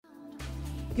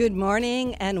Good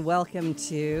morning and welcome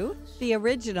to the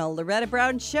original Loretta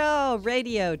Brown Show,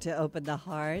 radio to open the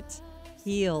heart,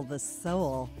 heal the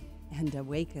soul, and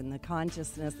awaken the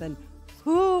consciousness. And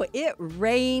it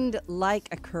rained like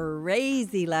a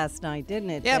crazy last night, didn't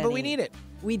it? Yeah, Benny? but we need it.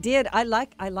 We did. I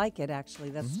like it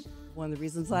actually. That's one of the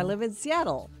reasons I live in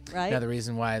Seattle, right? Another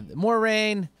reason why more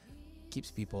rain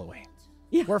keeps people away.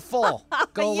 Yeah. We're full.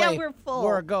 Go away. Yeah, we're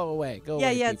full. Go away. Go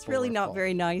away. Yeah, people. it's really We're not full.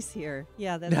 very nice here.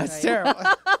 Yeah, that's That's right. terrible.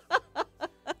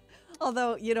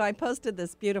 Although, I posted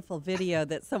this beautiful video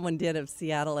that someone did of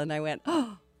Seattle, and I went, like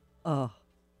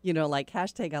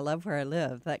hashtag I love where I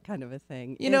live, that kind of a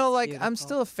thing. You know, It's I'm beautiful.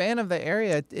 still a fan of the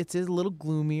area. It's a little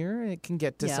gloomier. It can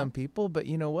get to Yeah. some people, but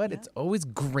you know what? Yeah. It's always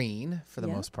green for the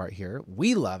Yeah. most part here.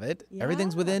 We love it.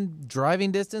 Everything's Yeah. within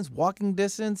driving distance, walking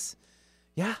distance.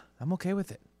 Yeah, I'm okay with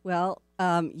it. Well,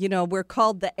 we're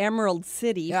called the Emerald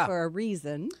City Yeah. for a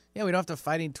reason. Yeah, we don't have to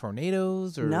fight any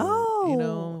tornadoes or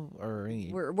or any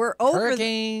We're over.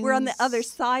 hurricanes. We're on the other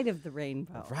side of the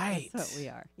rainbow. Right. That's what we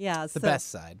are. Yeah. The best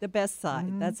side. The best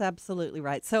side. That's absolutely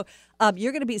right. So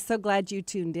you're going to be so glad you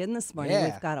tuned in this morning. Yeah.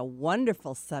 We've got a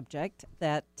wonderful subject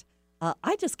that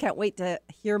I just can't wait to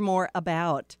hear more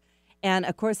about. And,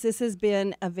 of course, this has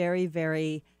been a very,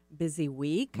 very busy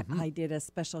week. I did a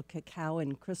special cacao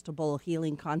and crystal bowl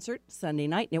healing concert Sunday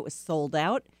night, and it was sold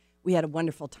out. We had a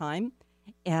wonderful time.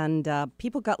 And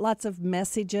people got lots of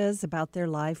messages about their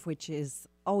life, which is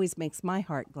always makes my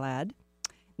heart glad.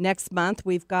 Next month,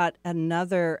 we've got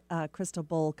another Crystal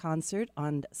Bowl concert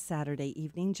on Saturday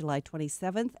evening, July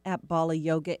 27th at Bala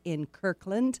Yoga in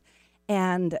Kirkland.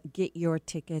 And get your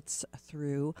tickets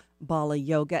through Bala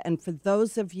Yoga. And for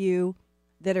those of you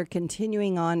that are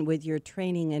continuing on with your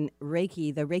training in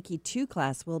Reiki, the Reiki 2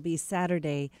 class will be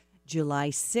Saturday, July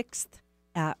 6th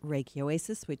at Reiki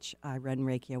Oasis, which I run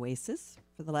Reiki Oasis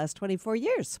for the last 24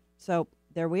 years. So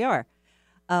there we are.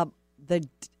 The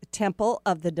Temple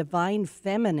of the Divine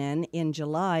Feminine in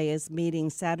July is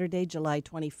meeting Saturday, July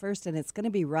 21st, and it's going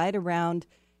to be right around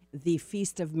the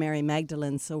Feast of Mary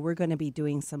Magdalene. So we're going to be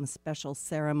doing some special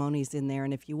ceremonies in there.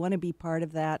 And if you want to be part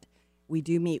of that, we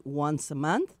do meet once a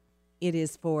month. It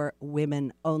is for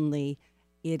women only.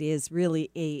 It is really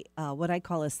a what I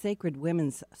call a sacred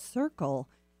women's circle.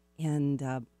 And,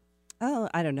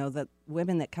 I don't know, the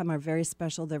women that come are very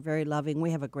special. They're very loving. We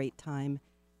have a great time.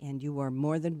 And you are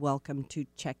more than welcome to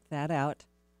check that out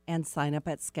and sign up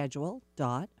at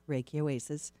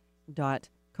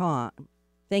schedule.reikioasis.com.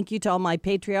 Thank you to all my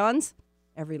Patreons.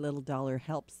 Every little dollar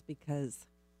helps because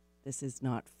this is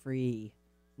not free.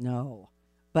 No.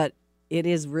 But it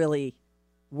is really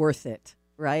worth it,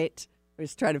 right? We're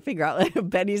just trying to figure out.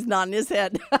 Benny's nodding his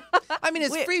head. I mean,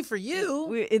 it's free for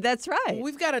you. That's right.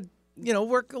 We've got to,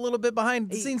 work a little bit behind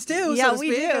the scenes too. Yeah, so to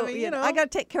we speak. do. I mean, I got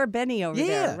to take care of Benny over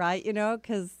Yeah. there, right?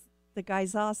 Because the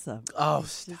guy's awesome. Oh,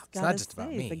 stop. It's Gotta not just about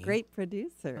say, me. He's a great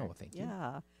producer. Oh, well, thank you.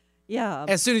 Yeah. Yeah.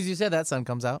 As soon as you said that, sun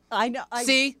comes out. I know.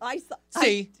 See?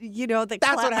 See? That's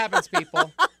what happens,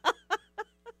 people.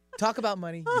 Talk about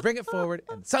money, you bring it forward,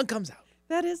 and the sun comes out.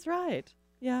 That is right.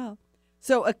 Yeah.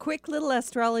 So a quick little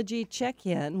astrology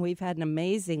check-in. We've had an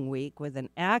amazing week with an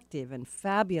active and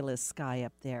fabulous sky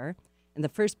up there. In the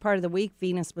first part of the week,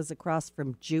 Venus was across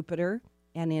from Jupiter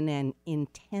and in an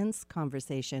intense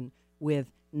conversation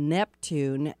with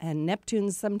Neptune. And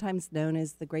Neptune's sometimes known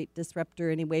as the great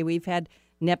disruptor. Anyway, we've had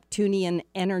Neptunian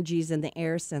energies in the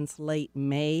air since late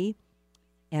May.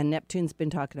 And Neptune's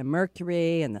been talking to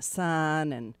Mercury and the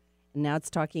Sun, and now it's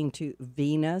talking to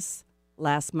Venus.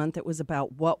 Last month it was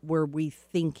about what were we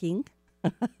thinking?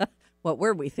 What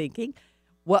were we thinking?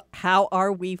 How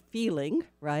are we feeling,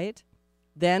 right?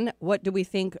 Then what do we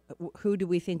think, who do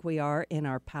we think we are in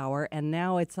our power? And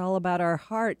now it's all about our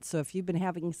heart. So if you've been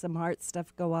having some heart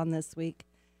stuff go on this week,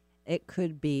 it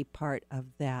could be part of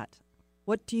that.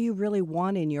 What do you really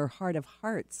want in your heart of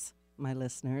hearts, my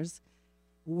listeners?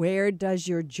 Where does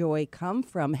your joy come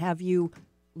from? Have you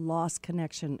lost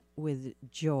connection with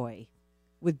joy?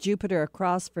 With Jupiter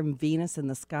across from Venus in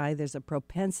the sky, there's a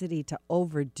propensity to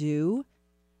overdo.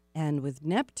 And with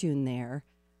Neptune there,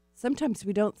 sometimes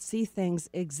we don't see things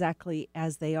exactly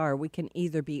as they are. We can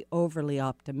either be overly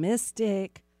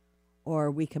optimistic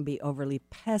or we can be overly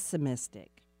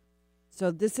pessimistic. So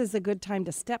this is a good time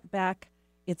to step back.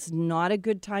 It's not a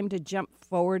good time to jump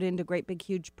forward into great big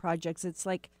huge projects. It's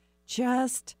like,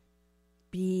 just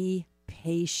be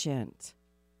patient.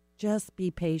 Just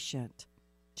be patient.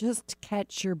 Just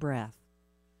catch your breath.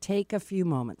 Take a few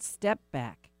moments. Step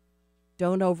back.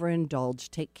 Don't overindulge.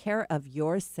 Take care of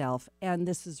yourself. And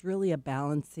this is really a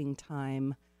balancing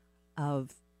time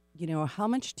of, how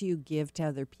much do you give to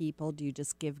other people? Do you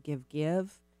just give?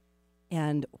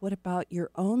 And what about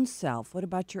your own self? What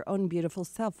about your own beautiful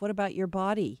self? What about your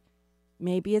body?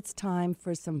 Maybe it's time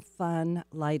for some fun,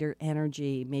 lighter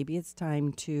energy. Maybe it's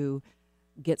time to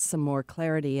get some more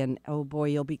clarity. And oh boy,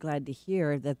 you'll be glad to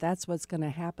hear that that's what's going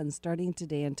to happen starting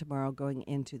today and tomorrow going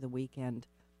into the weekend.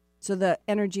 So the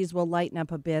energies will lighten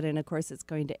up a bit. And of course, it's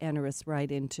going to enter us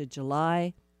right into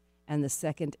July and the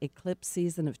second eclipse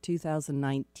season of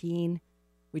 2019,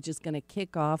 which is going to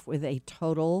kick off with a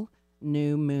total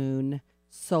new moon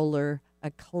solar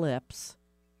eclipse.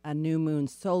 A new moon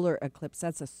solar eclipse.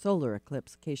 That's a solar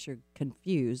eclipse, in case you're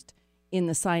confused, in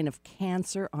the sign of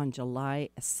Cancer on July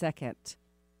 2nd.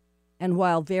 And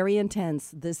while very intense,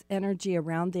 this energy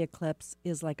around the eclipse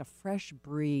is like a fresh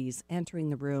breeze entering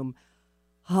the room.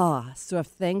 So if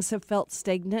things have felt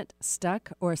stagnant,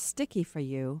 stuck, or sticky for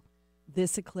you,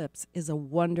 this eclipse is a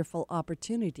wonderful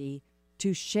opportunity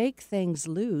to shake things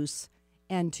loose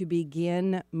and to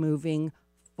begin moving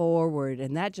forward.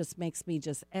 And that just makes me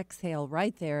just exhale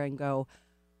right there and go,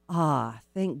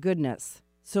 thank goodness.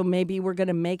 So maybe we're going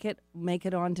to make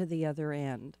it onto the other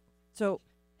end. So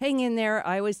hang in there.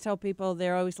 I always tell people,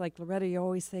 they're always like, Loretta, you're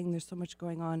always saying there's so much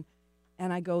going on.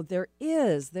 And I go,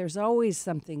 there's always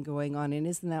something going on. And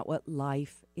isn't that what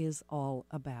life is all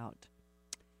about?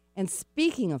 And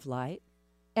speaking of light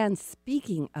and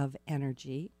speaking of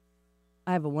energy,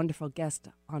 I have a wonderful guest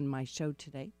on my show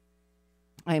today.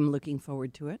 I am looking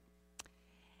forward to it.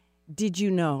 Did you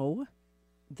know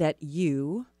that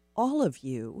you, all of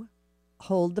you,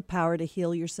 hold the power to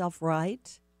heal yourself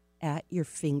right at your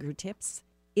fingertips?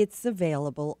 It's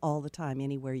available all the time,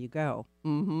 anywhere you go.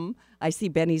 I see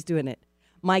Benny's doing it.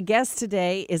 My guest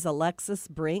today is Alexis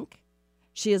Brink.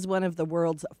 She is one of the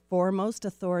world's foremost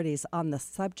authorities on the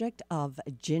subject of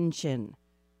Jinshin.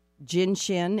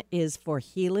 Jinshin is for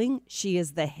healing. She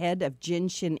is the head of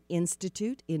Jinshin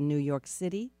Institute in New York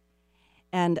City.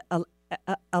 And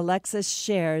Alexis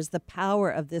shares the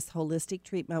power of this holistic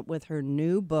treatment with her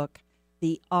new book,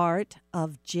 The Art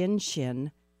of Jinshin,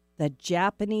 the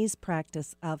Japanese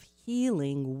practice of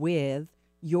healing with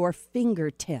your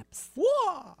fingertips.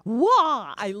 Whoa!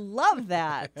 Whoa! I love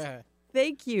that.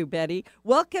 Thank you, Betty.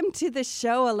 Welcome to the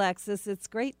show, Alexis. It's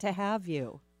great to have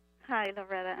you. Hi,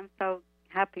 Loretta. I'm so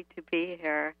happy to be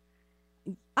here.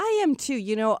 I am too.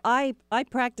 You know, I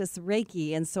practice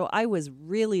Reiki, and so I was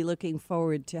really looking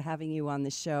forward to having you on the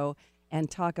show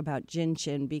and talk about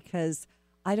Jinshin because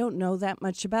I don't know that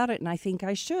much about it, and I think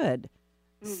I should.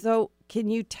 So can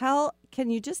you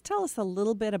just tell us a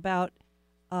little bit about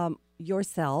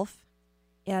yourself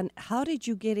and how did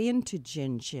you get into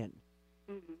Jinshin?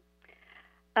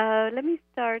 Let me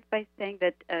start by saying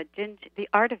that the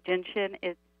art of Jinshin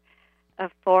is a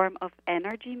form of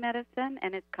energy medicine,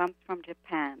 and it comes from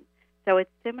Japan. So it's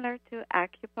similar to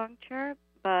acupuncture,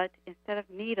 but instead of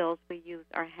needles, we use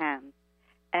our hands.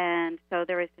 And so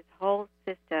there is this whole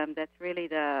system that's really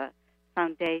the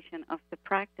foundation of the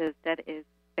practice that is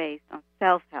based on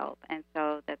self-help. And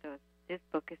so that's what this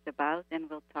book is about, and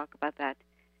we'll talk about that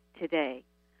today.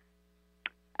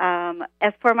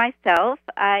 As for myself,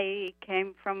 I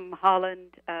came from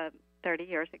Holland 30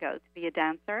 years ago to be a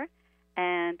dancer,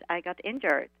 and I got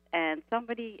injured. And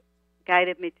somebody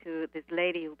guided me to this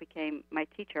lady who became my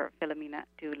teacher, Philomena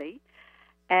Dooley.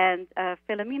 And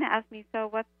Philomena asked me, so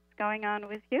what's going on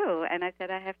with you? And I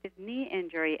said, I have this knee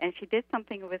injury. And she did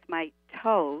something with my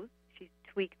toes. She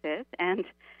tweaked it, and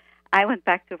I went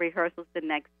back to rehearsals the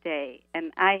next day.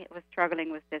 And I was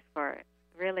struggling with this for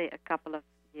really a couple of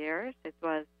years. It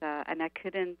was, and I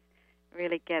couldn't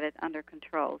really get it under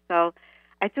control. So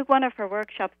I took one of her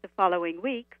workshops the following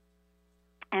week,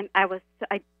 and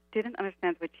I didn't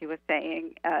understand what she was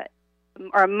saying,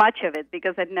 or much of it,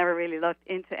 because I'd never really looked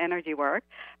into energy work.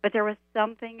 But there was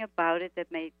something about it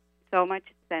that made so much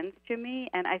sense to me,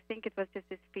 and I think it was just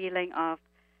this feeling of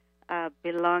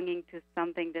belonging to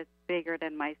something that's bigger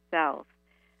than myself.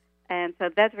 And so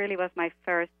that really was my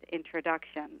first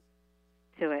introduction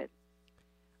to it.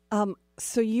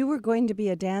 So you were going to be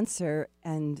a dancer,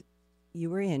 and you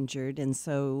were injured, and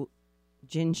so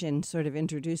Jinshin sort of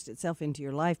introduced itself into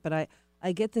your life. But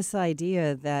I get this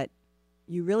idea that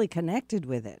you really connected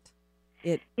with it.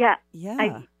 Yeah.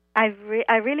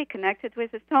 I really connected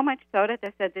with it so much so that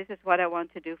I said, this is what I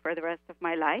want to do for the rest of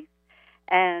my life.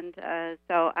 And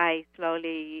so I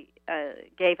slowly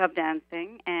gave up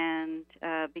dancing and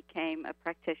became a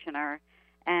practitioner.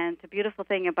 And the beautiful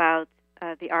thing about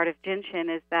the art of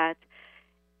Jinshin is that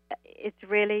it's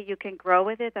really, you can grow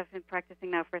with it. I've been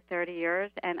practicing now for 30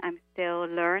 years, and I'm still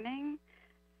learning.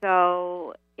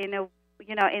 So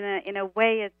in a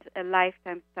way, it's a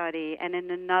lifetime study, and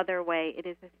in another way, it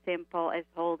is as simple as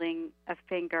holding a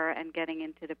finger and getting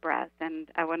into the breath. And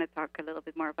I want to talk a little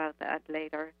bit more about that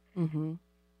later. Mm-hmm.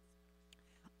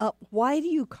 Why do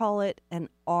you call it an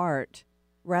art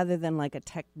rather than like a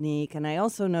technique? And I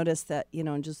also noticed that,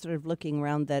 just sort of looking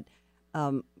around that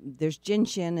there's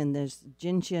Jinshin and there's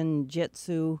Jinshin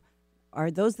Jitsu. Are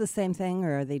those the same thing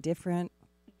or are they different?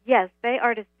 Yes, they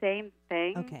are the same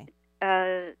thing. Okay.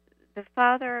 The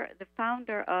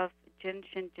founder of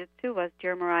Jinshin Jitsu was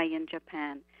Jiraiya in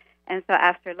Japan. And so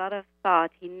after a lot of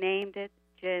thought, he named it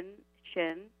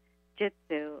Jinshin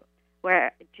Jitsu,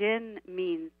 where Jin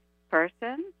means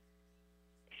person,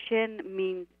 Shin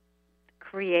means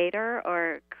creator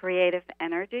or creative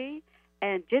energy,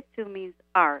 and Jitsu means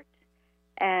art.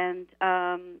 And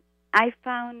I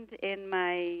found in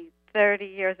my 30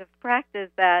 years of practice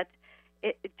that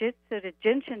the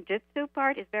Jinshin Jitsu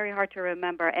part is very hard to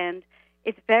remember, and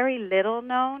it's very little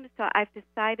known, so I've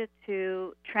decided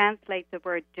to translate the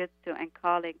word Jitsu and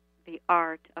call it the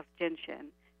art of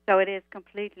Jinshin. So it is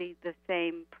completely the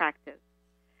same practice.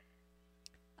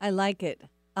 I like it.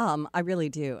 I really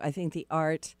do. I think the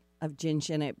art of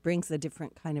Jinshin, it brings a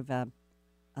different kind of a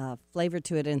flavor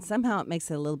to it, and somehow it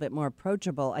makes it a little bit more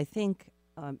approachable. I think,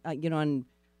 and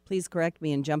please correct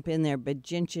me and jump in there, but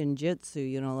Jinshin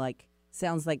Jitsu,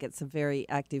 sounds like it's a very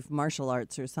active martial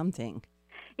arts or something.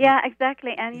 Yeah,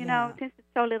 exactly. And, since it's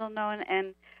so little known,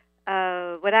 and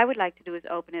what I would like to do is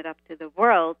open it up to the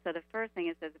world. So the first thing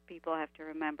is that the people have to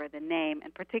remember the name,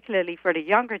 and particularly for the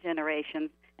younger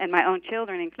generations, and my own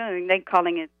children including, they're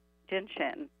calling it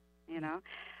Jinshin,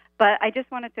 But I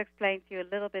just wanted to explain to you a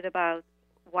little bit about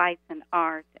why it's an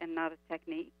art and not a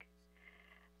technique.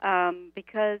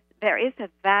 Because there is a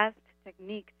vast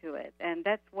technique to it, and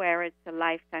that's where it's a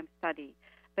lifetime study.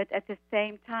 But at the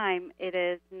same time, it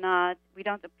is not, we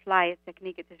don't apply a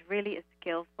technique. It is really a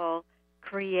skillful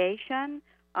creation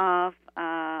of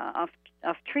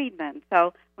treatment.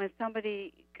 So when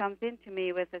somebody comes into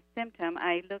me with a symptom,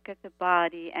 I look at the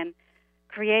body and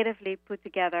creatively put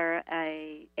together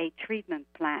a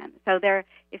treatment plan. So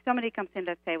if somebody comes in,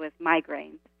 let's say, with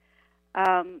migraines,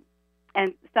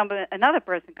 and another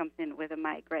person comes in with a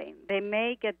migraine, they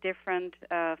may get different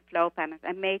flow patterns.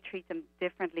 I may treat them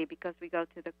differently because we go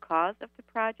to the cause of the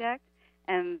project,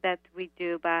 and that we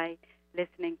do by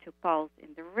listening to pulse in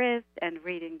the wrist and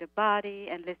reading the body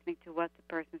and listening to what the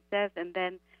person says, and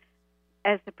then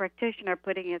as the practitioner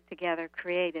putting it together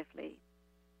creatively.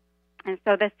 And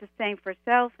so that's the same for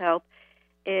self-help.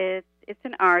 It's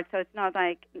an art, so it's not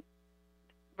like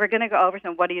we're going to go over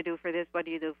some, what do you do for this, what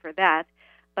do you do for that?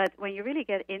 But when you really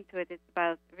get into it, it's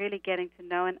about really getting to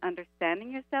know and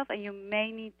understanding yourself, and you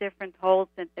may need different holds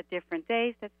at different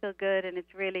days. That's still good, and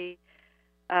it's really,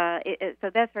 so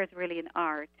that's where it's really an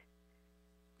art.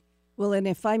 Well, and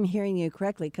if I'm hearing you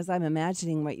correctly, because I'm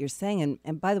imagining what you're saying,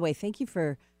 and by the way, thank you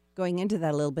for going into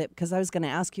that a little bit, because I was going to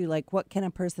ask you, what can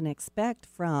a person expect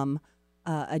from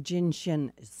a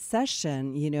Jinshin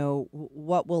session?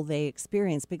 What will they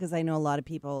experience? Because I know a lot of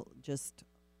people just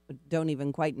don't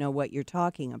even quite know what you're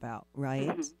talking about, right?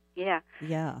 Mm-hmm.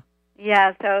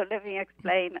 Yeah. So let me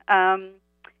explain.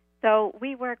 So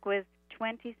we work with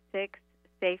 26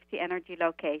 safety energy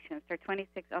locations. There are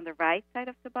 26 on the right side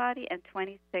of the body and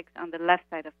 26 on the left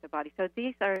side of the body. So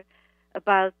these are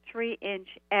about 3-inch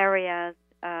areas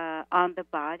on the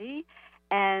body,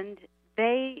 and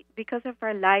they, because of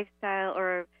our lifestyle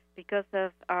or because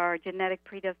of our genetic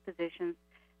predispositions,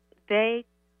 they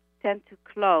tend to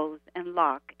close and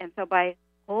lock. And so by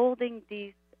holding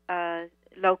these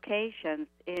locations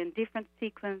in different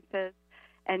sequences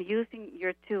and using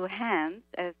your two hands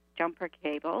as jumper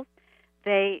cables,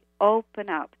 they open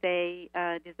up, they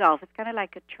dissolve. It's kind of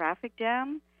like a traffic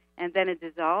jam, and then it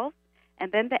dissolves,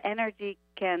 and then the energy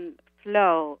can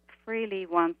flow freely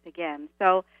once again.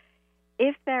 So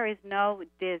if there is no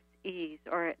dis-ease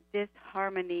or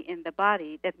disharmony in the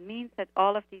body, that means that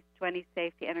all of these 20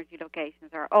 safety energy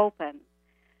locations are open.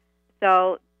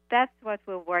 So that's what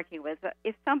we're working with.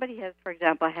 If somebody has, for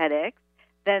example, headaches,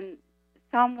 then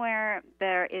somewhere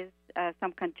there is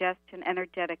some congestion,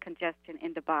 energetic congestion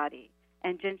in the body,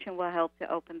 and Jinshin will help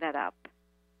to open that up.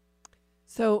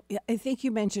 So I think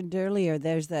you mentioned earlier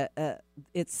there's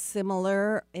it's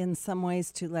similar in some ways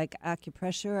to like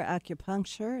acupressure or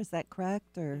acupuncture. Is that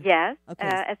correct? Or yes, okay.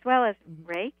 As well as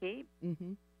Reiki,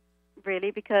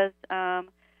 really, because the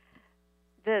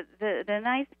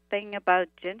nice thing about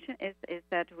Jinshin is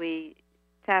that we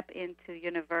tap into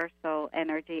universal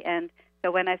energy. And so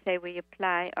when I say we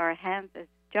apply our hands as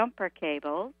jumper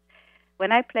cables,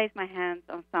 when I place my hands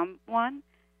on someone,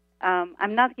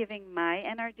 I'm not giving my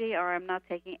energy or I'm not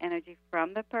taking energy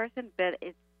from the person, but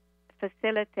it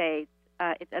facilitates,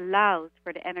 it allows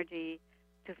for the energy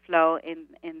to flow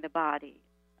in the body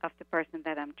of the person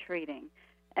that I'm treating.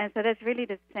 And so that's really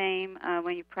the same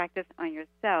when you practice on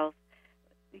yourself.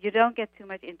 You don't get too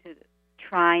much into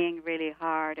trying really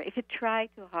hard. If you try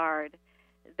too hard,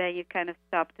 then you kind of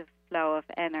stop the flow of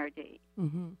energy.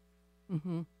 Mm-hmm.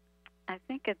 Mm-hmm. I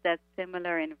think that's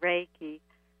similar in Reiki.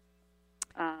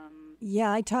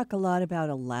 Yeah, I talk a lot about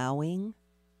allowing,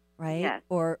 right? Yes.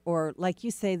 Or like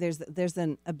you say, there's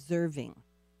an observing,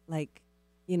 like,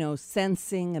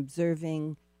 sensing,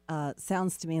 observing.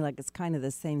 Sounds to me like it's kind of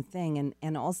the same thing,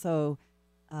 and also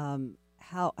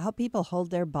how people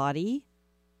hold their body.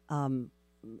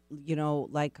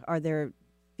 Like, are their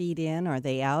feet in? Are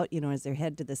they out? Is their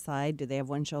head to the side? Do they have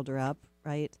one shoulder up?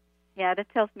 Right? Yeah, that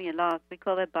tells me a lot. We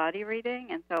call it body reading,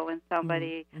 and so when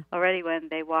somebody already when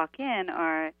they walk in,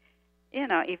 or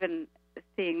even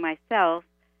seeing myself,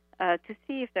 to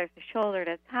see if there's a shoulder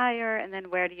that's higher, and then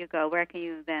where do you go? Where can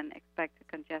you then expect the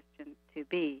congestion to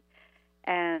be?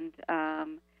 And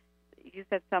you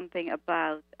said something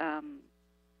about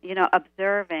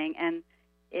observing, and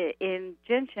in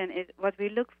Jinshin, what we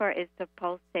look for is the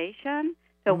pulsation.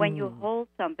 So when you hold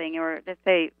something, or let's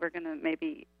say we're going to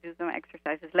maybe do some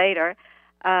exercises later,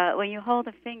 when you hold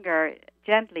a finger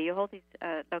gently, you hold these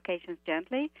locations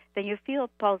gently, then you feel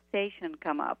pulsation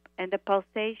come up. And the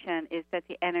pulsation is that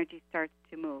the energy starts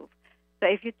to move. So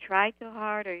if you try too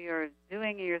hard, or you're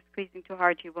squeezing too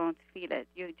hard, you won't feel it.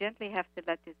 You gently have to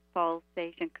let this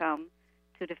pulsation come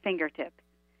to the fingertips.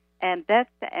 And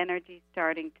that's the energy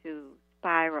starting to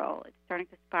spiral. It's starting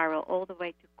to spiral all the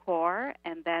way to core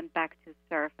and then back to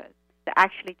surface. So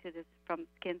actually from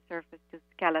skin surface to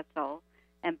skeletal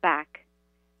and back.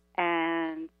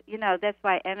 And, that's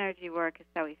why energy work is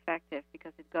so effective,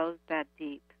 because it goes that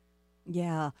deep.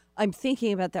 Yeah, I'm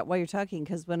thinking about that while you're talking,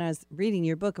 because when I was reading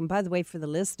your book, and by the way, for the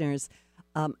listeners,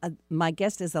 my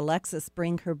guest is Alexis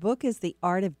Brink. Her book is The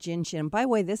Art of Jinshin. And by the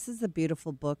way, this is a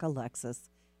beautiful book, Alexis.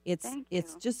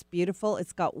 It's just beautiful.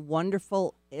 It's got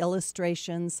wonderful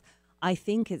illustrations. I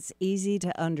think it's easy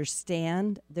to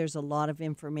understand. There's a lot of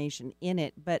information in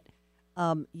it. But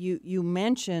you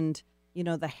mentioned,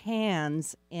 the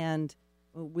hands, and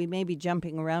we may be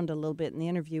jumping around a little bit in the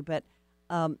interview, but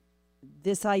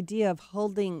this idea of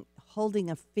holding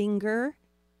a finger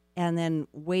and then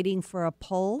waiting for a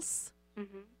pulse,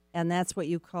 and that's what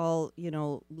you call,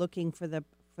 looking for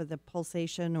the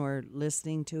pulsation, or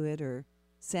listening to it, or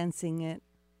sensing it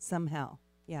somehow.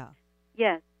 Yeah.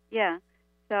 Yes. Yeah.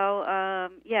 So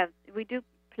we do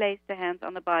place the hands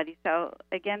on the body. So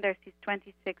again, there's these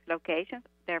 26 locations.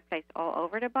 They're placed all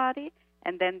over the body,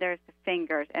 and then there's the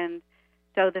fingers. And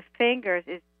so the fingers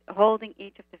is holding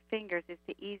each of the fingers is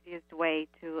the easiest way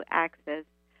to access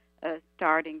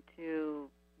starting to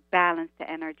balance the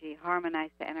energy, harmonize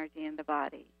the energy in the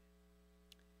body.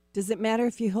 Does it matter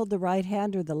if you hold the right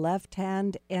hand or the left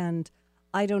hand? And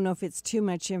I don't know if it's too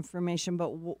much information, but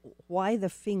why the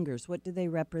fingers? What do they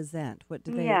represent? What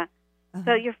do they? Yeah.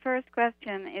 So your first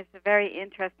question is a very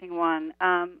interesting one.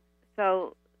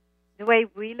 So the way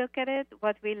we look at it,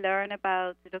 what we learn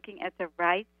about looking at the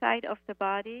right side of the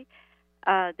body,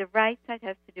 the right side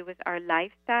has to do with our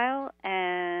lifestyle.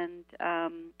 And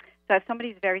so if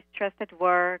somebody's very stressed at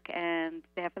work and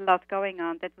they have a lot going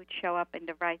on, that would show up in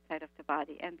the right side of the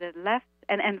body. And the left,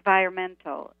 and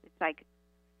environmental, it's like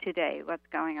today, what's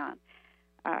going on,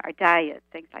 our diet,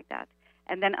 things like that.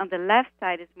 And then on the left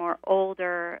side is more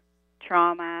older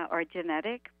trauma or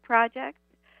genetic projects.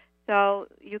 So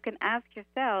you can ask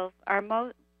yourself, are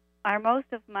most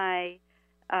of my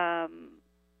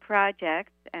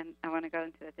projects, and I want to go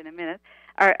into it in a minute,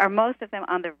 are most of them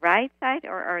on the right side,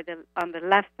 or are they on the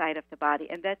left side of the body?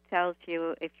 And that tells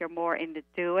you if you're more in the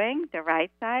doing, the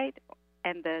right side,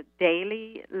 and the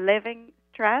daily living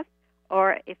stress,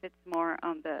 or if it's more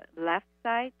on the left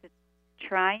side, the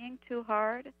trying too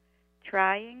hard,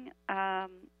 trying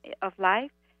of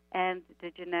life, and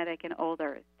the genetic and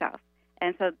older stuff.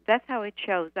 And so that's how it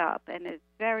shows up, and it's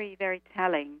very, very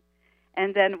telling.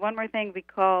 And then one more thing we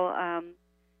call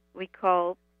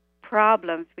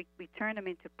problems, we turn them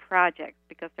into projects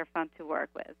because they're fun to work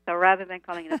with. So rather than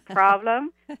calling it a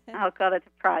problem, I'll call it a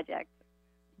project.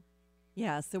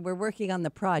 Yeah, so we're working on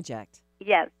the project.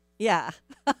 Yes. Yeah.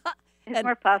 It's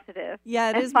more positive. Yeah,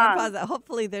 it is fun. more positive.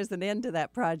 Hopefully there's an end to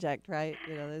that project, right?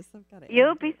 There's some kind of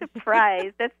You'll be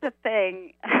surprised. That's the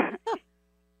thing.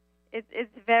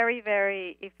 It's very,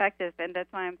 very effective, and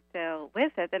that's why I'm still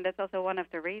with it. And that's also one of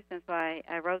the reasons why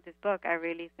I wrote this book. I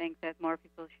really think that more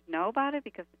people should know about it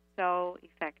because it's so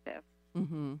effective.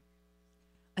 Mm-hmm.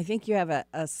 I think you have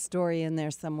a story in there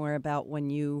somewhere about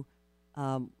when you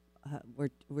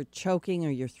were choking or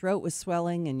your throat was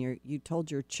swelling, and you told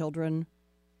your children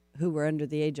who were under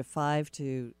the age of 5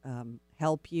 to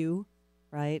help you,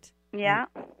 right? Yeah.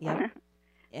 Yeah.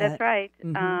 That's right.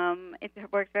 Mm-hmm. It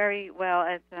works very well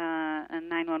as a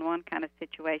 911 kind of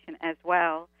situation, as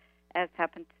well as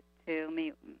happened to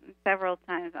me several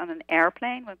times on an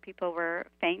airplane when people were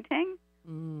fainting.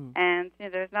 Mm. And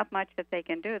there's not much that they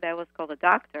can do. That was called a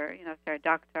doctor. If they're a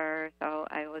doctor, so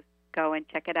I would go and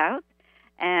check it out.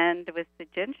 And with the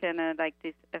Jinshin, like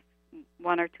these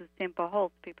 1 or 2 simple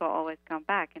holds, people always come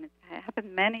back. And it's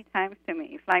happened many times to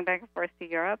me, flying back and forth to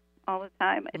Europe all the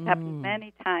time. It happened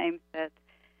many times that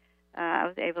I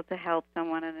was able to help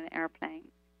someone on an airplane.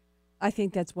 I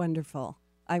think that's wonderful.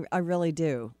 I really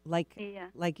do. Like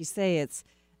you say, it's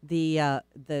the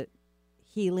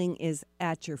healing is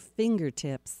at your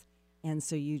fingertips, and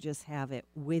so you just have it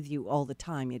with you all the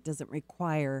time. It doesn't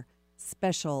require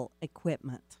special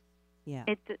equipment. Yeah.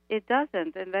 It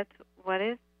doesn't, and that's what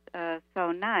is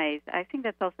so nice. I think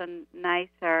that's also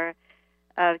nicer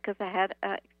because I had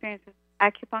experience with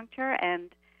acupuncture,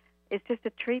 and it's just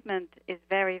the treatment is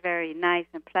very, very nice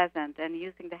and pleasant, and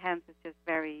using the hands is just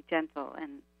very gentle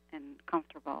and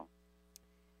comfortable.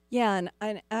 Yeah,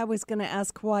 and I was going to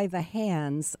ask why the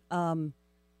hands.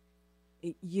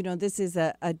 This is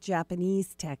a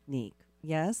Japanese technique,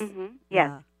 yes? Mm-hmm. Yes.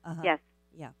 Yeah. Uh-huh. Yes.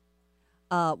 Yeah.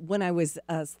 When I was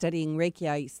studying Reiki,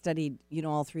 I studied,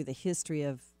 all through the history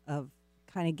of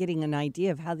kind of getting an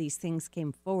idea of how these things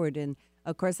came forward. And,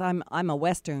 of course, I'm a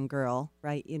Western girl,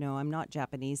 right? I'm not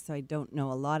Japanese, so I don't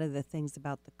know a lot of the things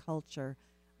about the culture.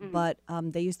 Mm-hmm. But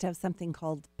they used to have something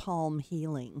called palm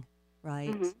healing, right?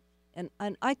 Mm-hmm.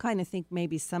 And I kind of think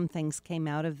maybe some things came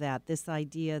out of that, this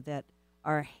idea that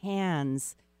our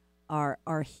hands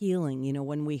are healing.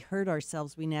 When we hurt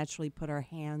ourselves, we naturally put our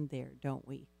hand there, don't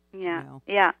we? Yeah,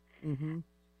 yeah. Mm-hmm.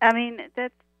 I mean,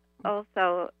 that's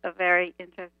also a very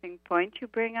interesting point you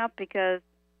bring up, because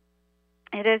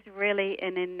it is really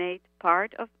an innate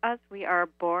part of us. We are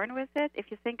born with it.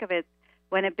 If you think of it,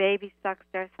 when a baby sucks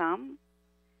their thumb,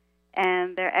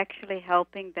 and they're actually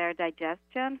helping their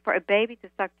digestion. For a baby to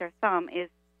suck their thumb is,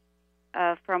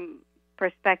 from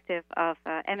perspective of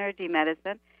energy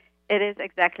medicine, it is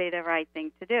exactly the right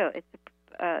thing to do. It's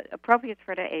appropriate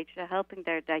for their age, helping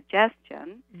their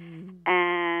digestion,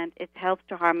 and it helps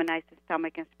to harmonize the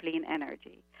stomach and spleen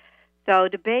energy. So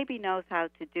the baby knows how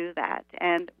to do that,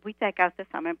 and we take out the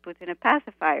thumb and put in a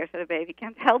pacifier so the baby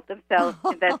can't help themselves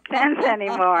in that sense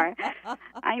anymore.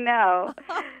 I know.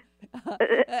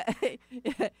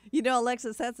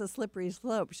 Alexis, that's a slippery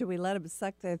slope. Should we let them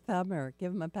suck their thumb or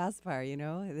give them a pacifier, I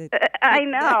know. I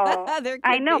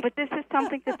know, be. but this is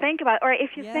something to think about. Or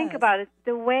if you think about it,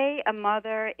 the way a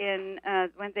mother,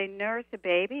 when they nurse a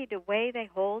baby, the way they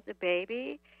hold a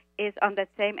baby is on that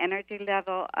same energy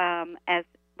level as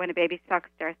when a baby sucks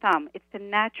their thumb. It's the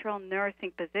natural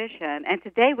nursing position. And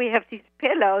today we have these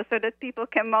pillows so that people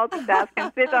can multitask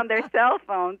and sit on their cell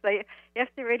phones. So you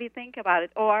have to really think about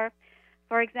it. Or,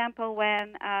 for example,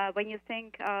 when you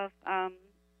think of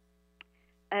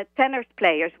tennis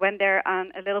players, when they're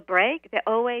on a little break, they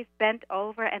always bend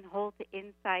over and hold the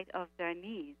inside of their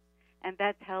knees. And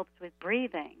that helps with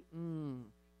breathing.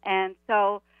 And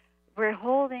so we're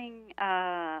holding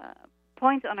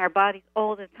points on our bodies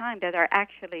all the time that are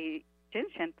actually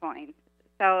Jinshin points.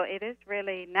 So it is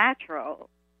really natural.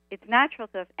 It's natural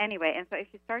to us anyway. And so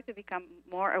if you start to become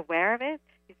more aware of it,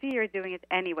 you see you're doing it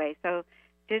anyway. So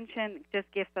Jinshin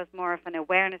just gives us more of an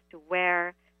awareness to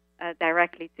where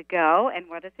directly to go and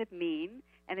what does it mean.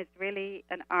 And it's really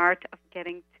an art of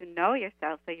getting to know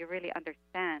yourself so you really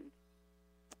understand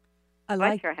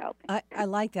what you're helping. I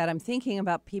like that. I'm thinking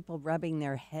about people rubbing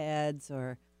their heads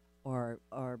or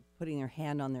putting their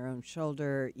hand on their own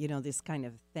shoulder, this kind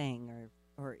of thing,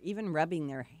 or even rubbing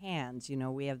their hands.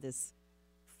 We have this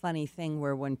funny thing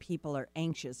where when people are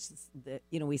anxious,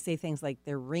 we say things like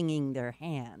they're wringing their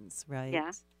hands, right?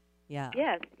 Yeah. Yeah.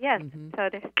 Yes. Mm-hmm. So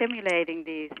they're stimulating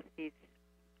these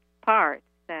parts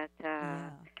that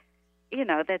that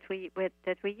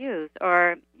we use,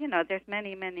 or there's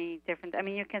many different. I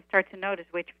mean, you can start to notice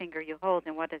which finger you hold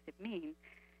and what does it mean.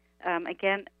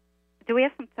 Again. Do we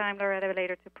have some time, Loretta,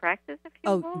 later to practice?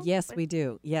 Yes, we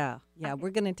do. Yeah. Okay.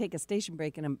 We're going to take a station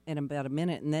break in about a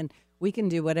minute, and then we can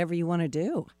do whatever you want to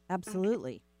do.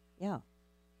 Absolutely. Okay. Yeah.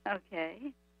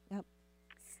 Okay. Yep.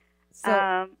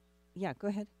 So, go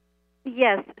ahead.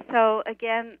 Yes. So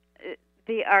again,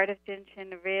 the art of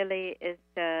Jinshin really is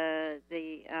the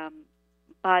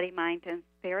body, mind, and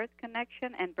spirit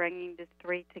connection, and bringing these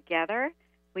three together.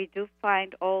 We do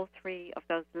find all three of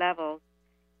those levels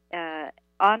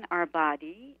on our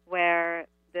body, where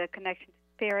the connection to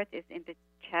spirit is in the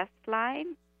chest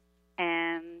line,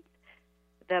 and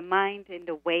the mind in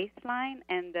the waistline,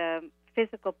 and the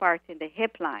physical parts in the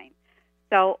hip line.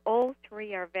 So all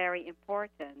three are very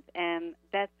important, and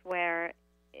that's where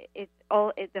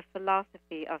the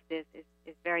philosophy of this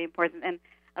is very important. And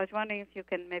I was wondering if you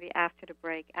can maybe after the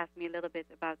break ask me a little bit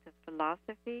about the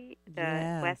philosophy,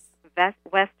 the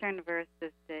Western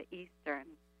versus the Eastern.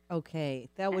 Okay,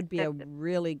 that would be a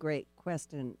really great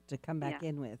question to come back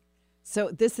in with. So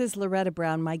this is Loretta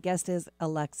Brown. My guest is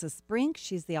Alexis Brink.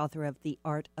 She's the author of The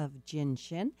Art of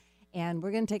Jinshin. And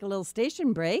we're going to take a little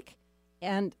station break.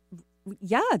 And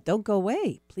don't go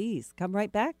away. Please come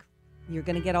right back. You're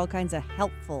going to get all kinds of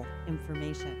helpful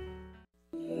information.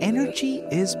 Energy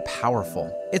is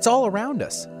powerful. It's all around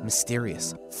us,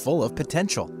 mysterious, full of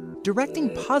potential. Directing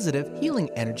positive,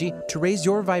 healing energy to raise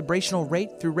your vibrational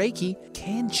rate through Reiki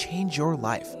can change your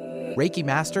life. Reiki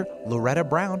Master Loretta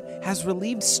Brown has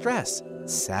relieved stress,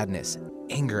 sadness,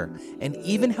 anger, and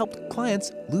even helped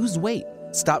clients lose weight,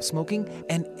 stop smoking,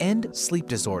 and end sleep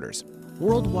disorders.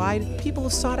 Worldwide, people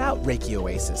have sought out Reiki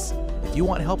Oasis. If you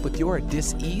want help with your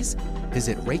dis-ease,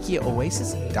 visit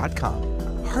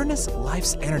ReikiOasis.com. Harness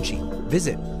life's energy.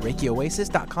 Visit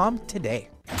ReikiOasis.com today.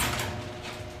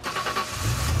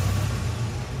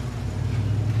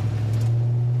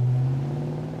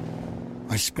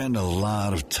 I spend a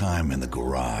lot of time in the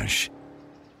garage,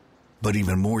 but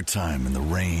even more time in the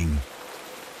rain,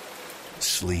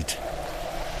 sleet,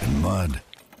 and mud.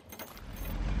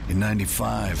 In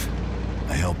 '95,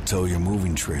 I helped tow your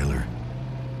moving trailer.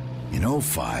 In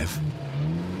 '05,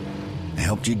 I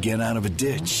helped you get out of a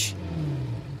ditch.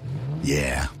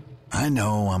 Yeah, I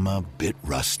know I'm a bit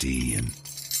rusty, and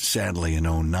sadly in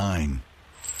 '09,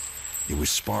 it was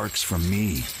sparks from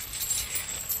me,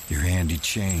 your handy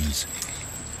chains,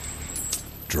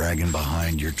 dragging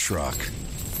behind your truck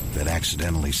that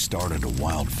accidentally started a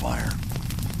wildfire.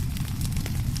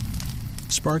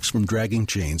 Sparks from dragging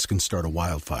chains can start a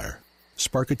wildfire.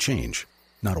 Spark a change,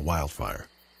 not a wildfire.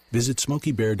 Visit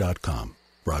SmokeyBear.com.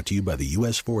 Brought to you by the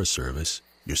U.S. Forest Service,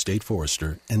 your state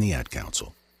forester, and the Ad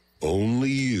Council. Only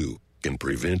you can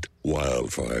prevent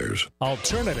wildfires.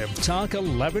 Alternative Talk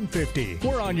 1150.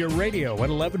 We're on your radio at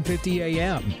 1150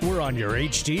 a.m. We're on your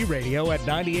HD radio at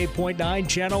 98.9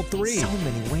 Channel 3. So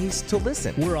many ways to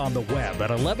listen. We're on the web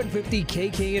at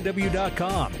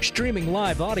 1150kknw.com, streaming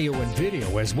live audio and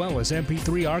video as well as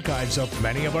MP3 archives of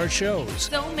many of our shows.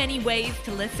 So many ways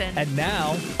to listen. And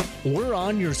now, we're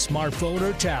on your smartphone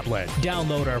or tablet.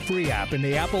 Download our free app in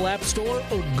the Apple App Store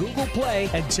or Google Play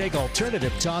and take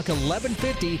Alternative Talk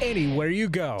 1150 anywhere you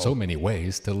go. So many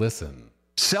ways to listen.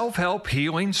 Self-help,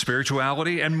 healing,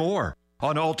 spirituality, and more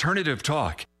on Alternative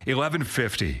Talk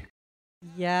 1150.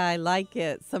 Yeah, I like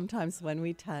it. Sometimes when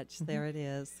we touch, there it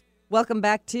is. Welcome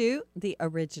back to the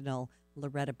original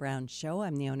Loretta Brown Show.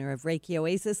 I'm the owner of Reiki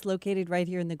Oasis, located right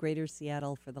here in the greater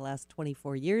Seattle for the last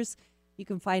 24 years. You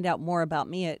can find out more about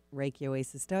me at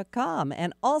ReikiOasis.com.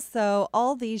 And also,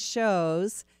 all these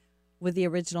shows with the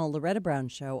original Loretta Brown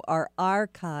Show are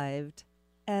archived,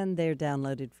 and they're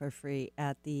downloaded for free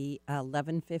at the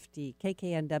 1150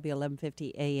 KKNW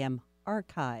 1150 AM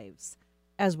archives,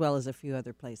 as well as a few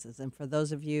other places. And for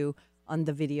those of you on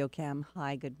the video cam,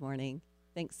 hi, good morning.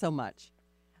 Thanks so much.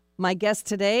 My guest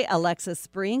today, Alexis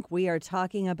Brink. We are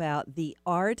talking about the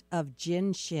art of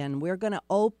Jinshin. We're going to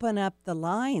open up the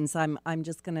lines. I'm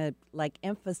just going to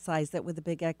emphasize that with a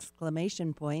big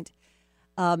exclamation point.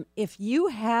 If you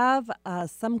have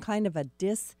some kind of a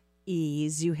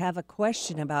dis-ease, you have a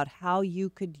question about how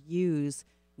you could use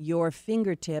your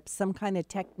fingertips, some kind of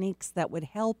techniques that would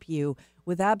help you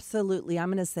with absolutely, I'm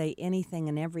going to say anything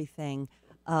and everything.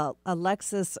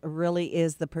 Alexis really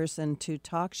is the person to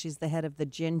talk. She's the head of the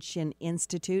Jinshin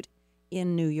Institute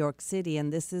in New York City,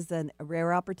 and this is a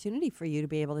rare opportunity for you to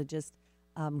be able to just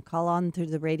call on through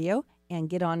the radio and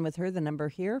get on with her. The number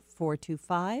here,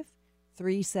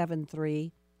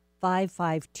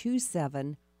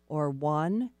 425-373-5527 or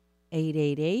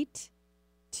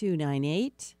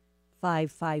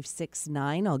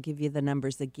 1-888-298-5569. I'll give you the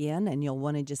numbers again, and you'll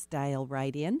want to just dial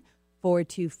right in,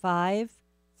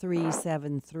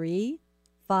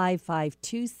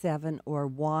 425-373-5527 or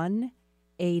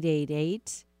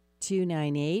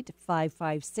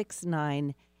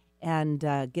 1-888-298-5569 and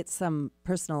get some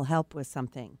personal help with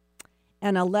something.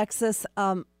 And Alexis,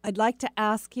 I'd like to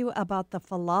ask you about the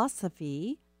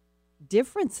philosophy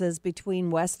differences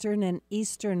between Western and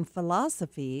Eastern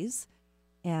philosophies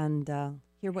and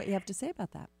hear what you have to say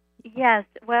about that. Yes,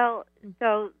 well,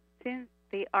 so since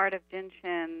the art of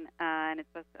Jinshin, and it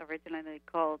was originally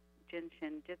called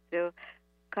Jinshin Jitsu,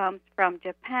 comes from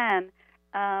Japan,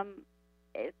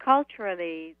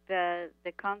 Culturally, the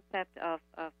concept of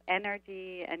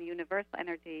energy and universal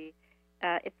energy,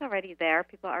 it's already there.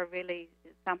 People are really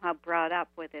somehow brought up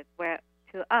with it, where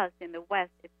to us in the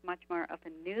West, it's much more of a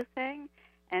new thing.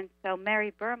 And so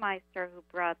Mary Burmeister, who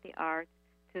brought the art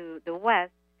to the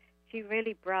West, she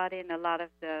really brought in a lot of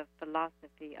the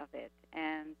philosophy of it,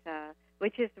 and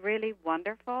which is really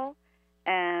wonderful.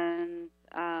 And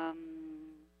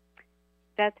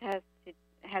that has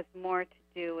more to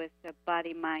do with the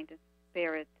body, mind, and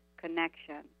spirit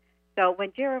connection. So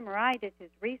when Jerome Murai did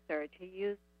his research, he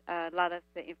used a lot of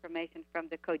the information from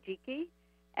the Kojiki,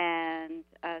 and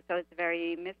so it's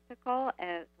very mystical.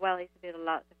 As well, he did a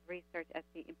lot of research at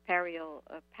the Imperial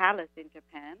Palace in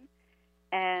Japan,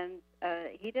 and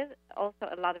he did also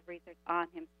a lot of research on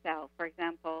himself. For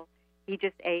example, he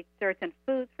just ate certain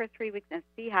foods for 3 weeks and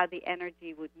see how the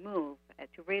energy would move,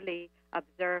 to really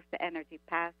observe the energy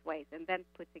pathways and then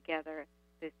put together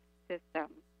this system.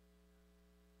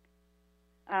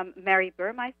 Mary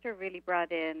Burmeister really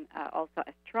brought in also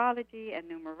astrology and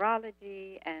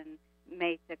numerology and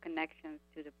made the connections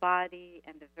to the body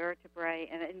and the vertebrae.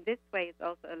 And in this way, it's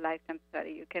also a lifetime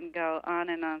study. You can go on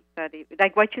and on study.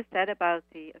 Like what you said about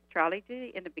the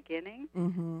astrology in the beginning,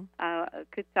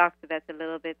 could talk to that a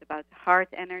little bit about heart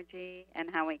energy and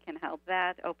how we can help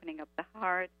that, opening up the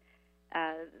heart.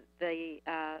 The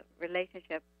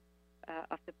relationship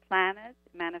of the planet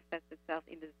manifests itself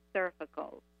in the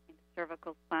cervical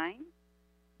spine.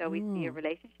 So we see a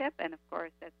relationship, and of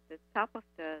course at the top of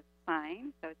the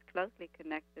spine, so it's closely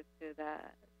connected to the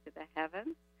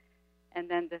heavens. And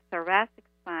then the thoracic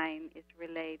spine is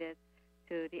related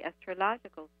to the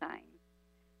astrological signs,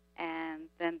 and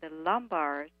then the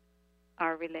lumbars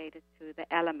are related to the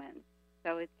elements.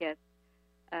 So it gets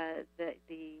the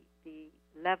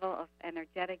level of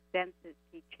energetic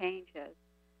density changes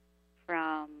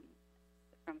from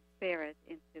spirit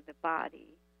into the body.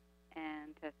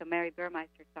 And so Mary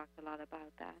Burmeister talked a lot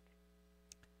about that,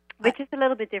 which is a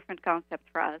little bit different concept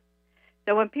for us.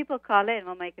 So when people call in,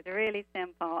 we'll make it really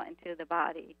simple and to the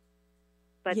body.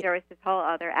 But there is this whole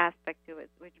other aspect to it,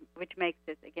 which makes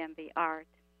it, again, the art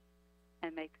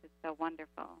and makes it so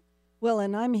wonderful. Well,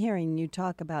 and I'm hearing you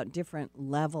talk about different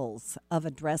levels of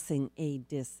addressing a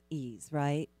dis-ease,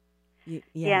 right?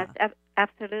 Yes,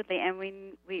 absolutely. And we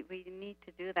need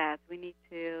to do that. We need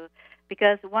to,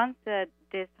 because once a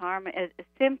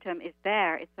symptom is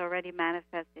there, it's already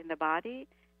manifest in the body.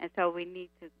 And so we need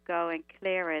to go and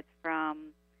clear it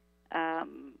from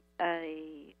an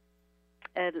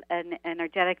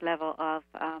energetic level of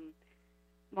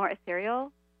more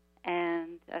ethereal.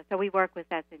 And so we work with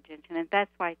that suggestion, and that's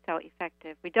why it's so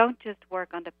effective. We don't just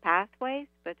work on the pathways,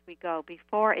 but we go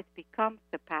before it becomes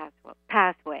the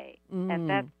pathway. And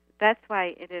that's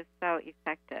why it is so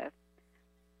effective.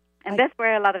 And that's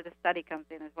where a lot of the study comes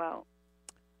in as well.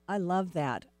 I love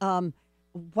that.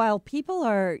 While people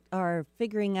are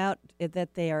figuring out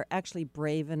that they are actually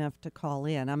brave enough to call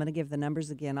in, I'm going to give the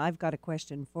numbers again. I've got a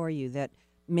question for you that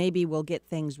maybe will get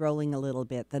things rolling a little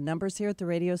bit. The numbers here at the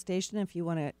radio station, if you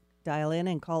want to dial in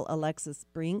and call Alexis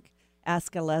Brink,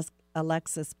 ask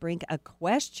Alexis Brink a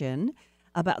question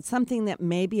about something that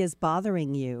maybe is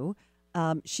bothering you.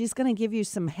 She's going to give you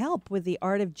some help with the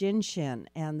art of Jinshin,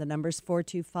 and the number's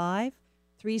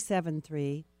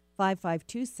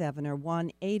 425-373-5527 or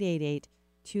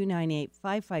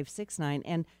 1-888-298-5569.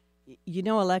 And you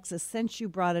know, Alexis, since you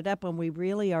brought it up, when we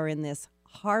really are in this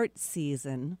heart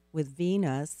season with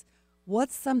Venus,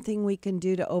 what's something we can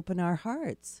do to open our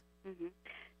hearts? Mm-hmm.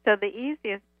 So the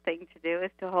easiest thing to do is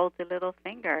to hold the little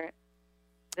finger.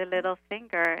 The little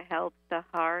finger helps the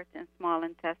heart and small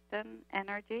intestine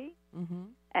energy.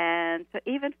 And so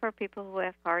even for people who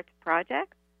have heart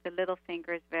projects, the little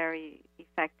finger is very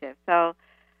effective. So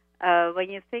when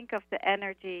you think of the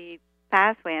energy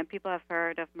pathway, and people have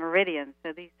heard of meridians,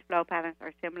 so these flow patterns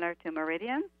are similar to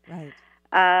meridians. Right.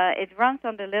 It runs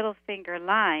on the little finger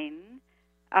line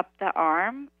up the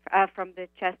arm, from the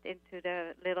chest into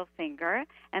the little finger.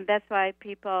 And that's why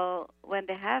people, when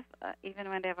they have, even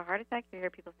when they have a heart attack, you hear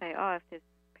people say, oh, I have this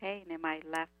pain in my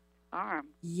left arm.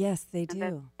 Yes, they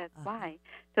do. That's why.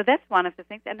 So that's one of the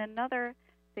things. And another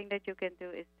thing that you can do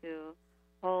is to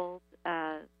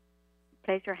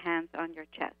place your hands on your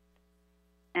chest.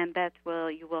 And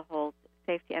you will hold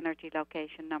safety energy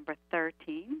location number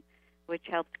 13, which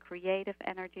helps creative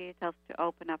energy. It helps to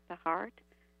open up the heart.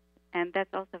 And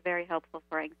that's also very helpful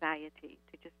for anxiety,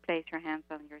 to just place your hands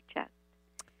on your chest.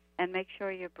 And make sure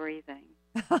you're breathing.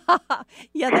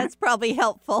 Yeah, that's probably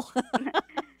helpful.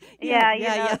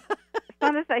 Yeah.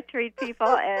 Sometimes I treat people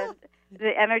and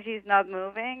the energy is not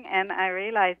moving, and I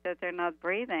realize that they're not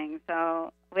breathing.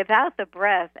 So without the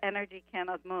breath, energy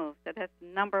cannot move. So that's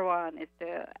number one, is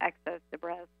to access the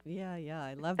breath. Yeah,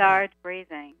 I love Start that.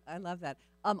 breathing. I love that.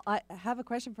 I have a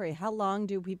question for you. How long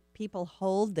do people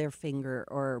hold their finger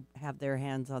or have their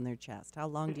hands on their chest? How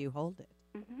long do you hold it?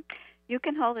 You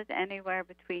can hold it anywhere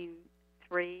between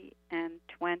 3 and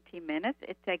 20 minutes.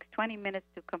 It takes 20 minutes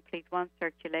to complete one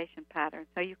circulation pattern.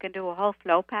 So you can do a whole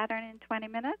flow pattern in 20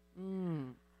 minutes.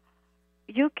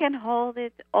 You can hold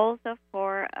it also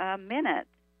for a minute.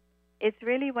 It's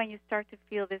really when you start to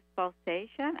feel this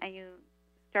pulsation and you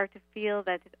start to feel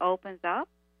that it opens up.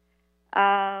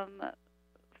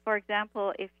 For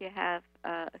example, if you have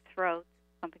a throat,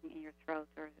 something in your throat,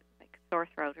 or like sore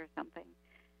throat or something,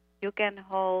 you can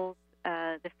hold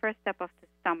the first step of the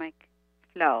stomach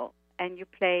flow, and you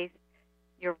place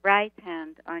your right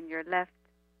hand on your left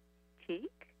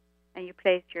cheek, and you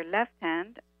place your left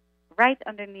hand right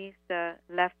underneath the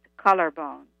left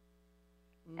collarbone.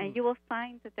 And you will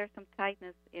find that there's some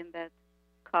tightness in that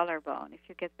collarbone if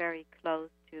you get very close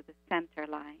to the center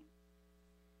line.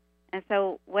 And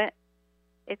so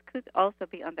it could also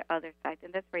be on the other side,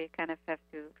 and that's where you kind of have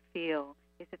to feel,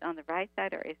 is it on the right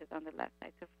side or is it on the left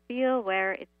side? So feel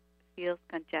where it feels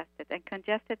congested. And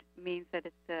congested means that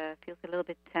it feels a little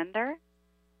bit tender.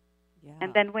 Yeah.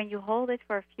 And then when you hold it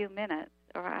for a few minutes,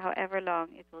 or however long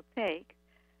it will take,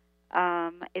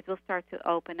 it will start to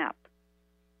open up.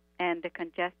 And the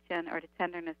congestion or the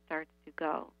tenderness starts to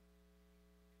go.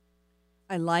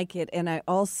 I like it. And I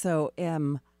also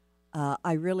am,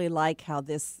 I really like how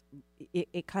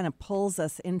it kind of pulls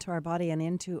us into our body and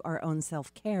into our own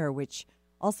self-care, which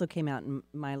also came out in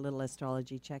my little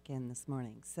astrology check-in this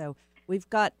morning. So we've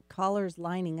got callers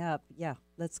lining up. Yeah,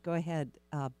 let's go ahead,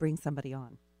 bring somebody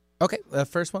on. Okay, the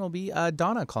first one will be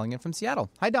Donna calling in from Seattle.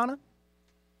 Hi, Donna.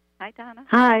 Hi, Donna.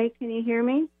 Hi, can you hear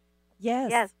me?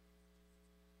 Yes.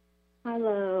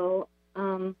 Hello.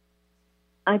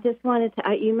 I just wanted to,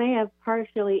 you may have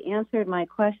partially answered my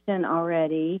question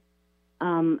already,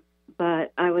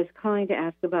 but I was calling to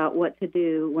ask about what to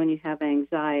do when you have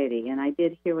anxiety. And I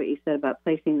did hear what you said about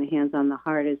placing the hands on the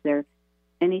heart. Is there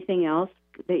anything else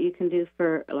that you can do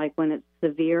for, like, when it's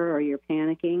severe or you're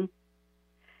panicking?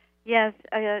 Yes,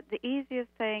 the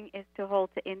easiest thing is to hold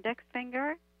the index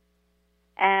finger,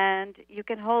 and you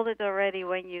can hold it already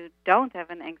when you don't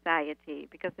have an anxiety,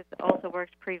 because it also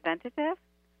works preventative.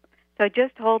 So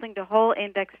just holding the whole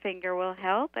index finger will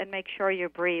help, and make sure you're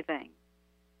breathing.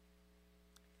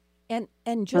 And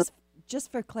just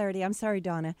for clarity, I'm sorry,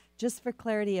 Donna, just for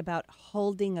clarity about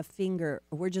holding a finger,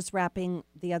 we're just wrapping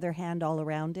the other hand all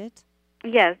around it?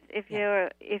 Yes, if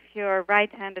you're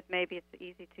right-handed, maybe it's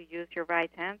easy to use your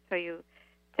right hand. So you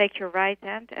take your right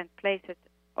hand and place it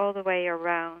all the way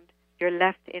around your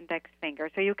left index finger,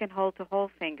 so you can hold the whole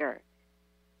finger.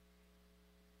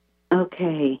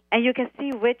 Okay. And you can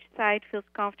see which side feels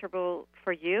comfortable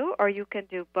for you, or you can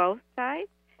do both sides,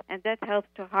 and that helps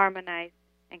to harmonize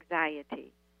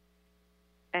anxiety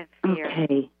and fear.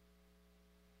 Okay.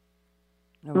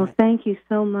 All well, right. Thank you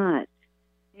so much.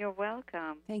 You're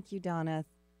welcome. Thank you, Donna.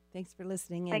 Thanks for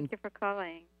listening in. Thank you for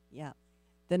calling. Yeah.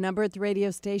 The number at the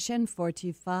radio station,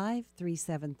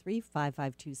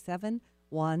 425-373-5527,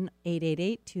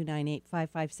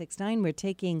 1-888-298-5569. We're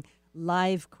taking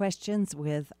live questions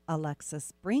with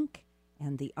Alexis Brink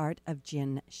and the Art of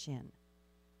Jin Shin.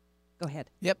 Go ahead.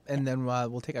 Yep, and then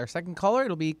we'll take our second caller.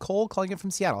 It'll be Cole calling in from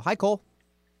Seattle. Hi, Cole.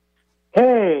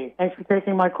 Hey, thanks for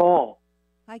taking my call.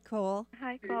 Hi, Cole.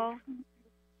 Hi, Cole.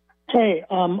 Hey,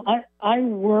 I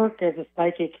work as a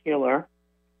psychic healer,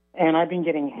 and I've been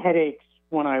getting headaches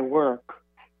when I work.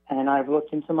 And I've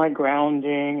looked into my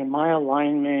grounding and my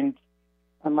alignment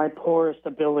and my pore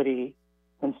stability,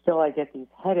 and still I get these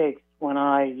headaches when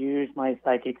I use my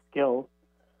psychic skills.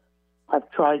 I've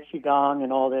tried Qigong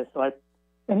and all this, so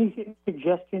any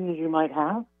suggestions you might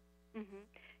have? Mm-hmm.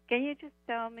 Can you just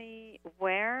tell me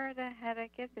where the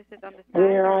headache is? Is it on the side?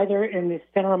 They're either in the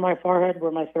center of my forehead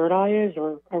where my third eye is,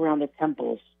 or around the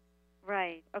temples.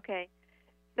 Right, okay.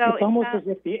 So it's almost as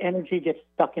if the energy gets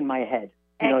stuck in my head.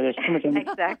 You know, there's too much energy.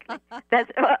 Exactly.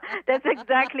 That's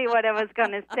exactly what I was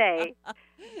going to say.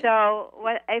 So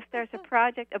if there's a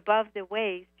project above the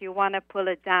waist, you want to pull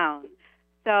it down.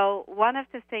 So one of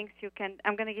the things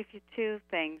I'm going to give you two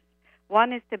things.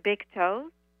 One is the big toes,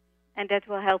 and that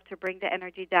will help to bring the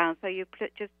energy down. So you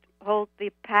just hold the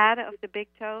pad of the big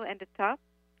toe and the top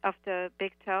of the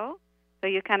big toe. So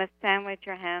you kind of sandwich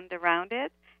your hand around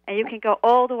it, and you can go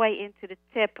all the way into the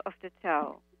tip of the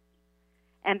toe.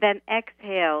 And then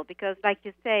exhale, because like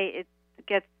you say,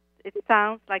 it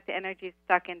sounds like the energy is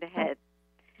stuck in the head.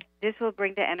 This will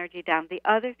bring the energy down. The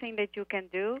other thing that you can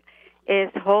do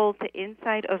is hold the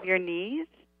inside of your knees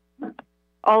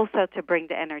also to bring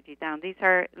the energy down. These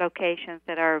are locations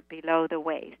that are below the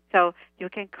waist. So you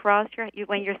can cross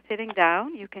when you're sitting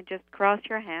down, you can just cross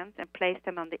your hands and place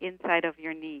them on the inside of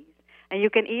your knees. And you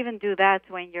can even do that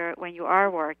when you are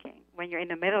working, when you're in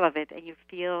the middle of it and you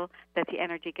feel that the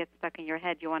energy gets stuck in your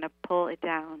head. You want to pull it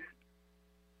down.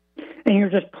 And you're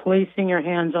just placing your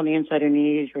hands on the inside of your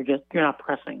knees. You're not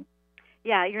pressing.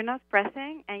 Yeah, you're not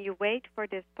pressing, and you wait for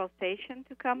this pulsation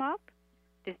to come up,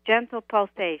 this gentle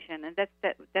pulsation, and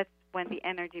that's when the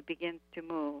energy begins to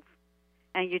move.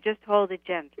 And you just hold it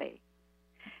gently.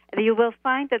 And you will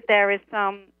find that there is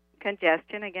some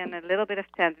congestion, again, a little bit of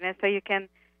tenderness, so you can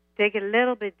dig a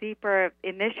little bit deeper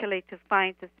initially to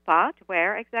find the spot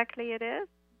where exactly it is,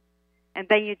 and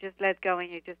then you just let go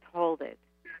and you just hold it.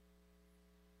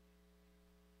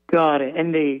 Got it.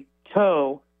 And the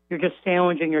toe, you're just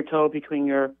sandwiching your toe between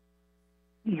your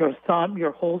thumb.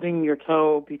 You're holding your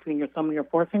toe between your thumb and your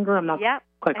forefinger. I'm not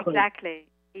quite clear. Exactly.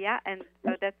 Yeah, and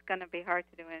so that's going to be hard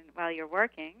to do while you're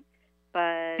working.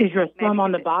 But is your thumb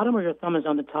on the bottom or your thumb is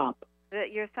on the top?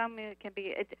 Your thumb can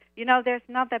be. There's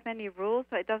not that many rules,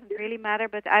 so it doesn't really matter.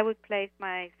 But I would place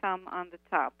my thumb on the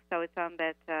top, so it's on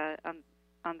that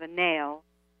on the nail,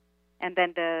 and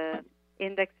then the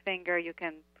index finger you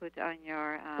can put on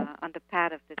your on the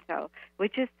pad of the toe,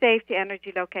 which is safety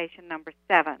energy location number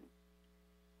 7.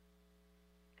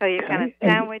 So you kind of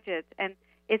sandwich it, and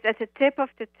it's at the tip of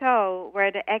the toe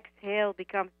where the exhale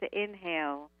becomes the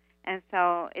inhale, and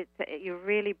so you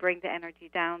really bring the energy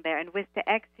down there. And with the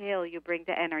exhale, you bring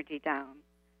the energy down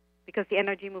because the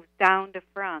energy moves down the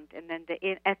front, and then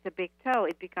at the big toe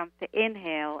it becomes the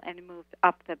inhale and it moves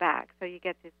up the back. So you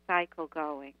get this cycle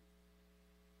going.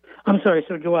 I'm sorry,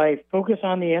 so do I focus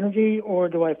on the energy or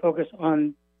do I focus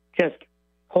on just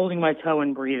holding my toe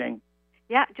and breathing?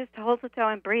 Yeah, just hold the toe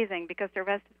and breathing because the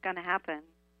rest is going to happen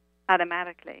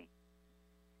automatically.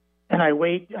 And I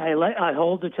wait, I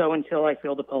hold the toe until I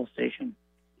feel the pulsation.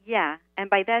 Yeah, and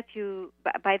by that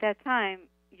time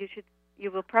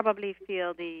you will probably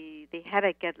feel the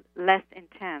headache get less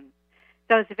intense.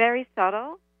 So it's very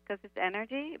subtle because it's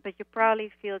energy, but you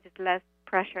probably feel just less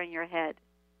pressure in your head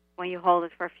when you hold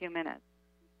it for a few minutes.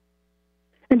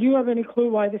 And do you have any clue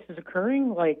why this is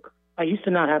occurring? Like, I used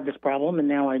to not have this problem, and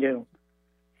now I do.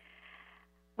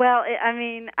 Well,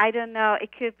 I don't know.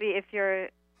 It could be if you're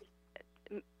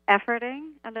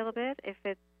efforting a little bit, if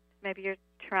it's maybe you're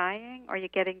trying or you're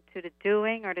getting to the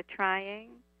doing or the trying.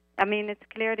 It's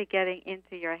clearly getting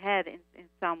into your head in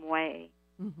some way.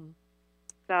 Mm-hmm.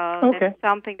 So that's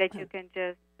something that you can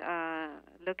just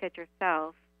look at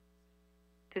yourself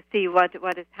to see what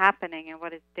is happening and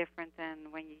what is different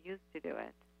than when you used to do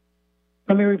it.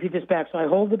 Let me repeat this back. So I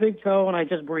hold the big toe and I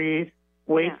just breathe,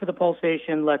 wait for the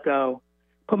pulsation, let go.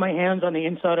 Put my hands on the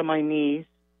inside of my knees.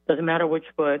 Doesn't matter which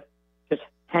foot. Just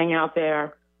hang out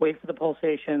there, wait for the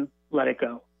pulsation, let it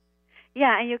go.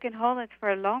 Yeah, and you can hold it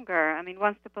for longer.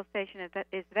 Once the pulsation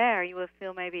is there, you will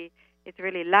feel maybe it's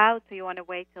really loud, so you want to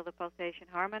wait till the pulsation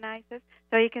harmonizes.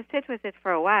 So you can sit with it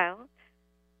for a while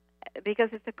because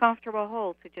it's a comfortable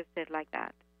hold to just sit like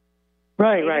that.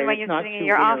 Right, even right. when you're sitting in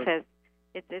your office,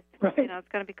 it's right. It's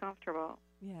going to be comfortable.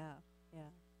 Yeah, yeah.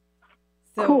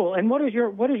 So, cool. And what is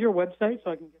your website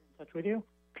so I can get in touch with you?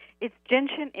 It's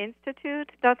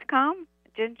jinshininstitute.com.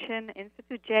 Jinshin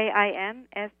Institute, JINSHIN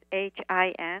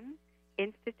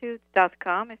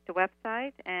Institute.com is the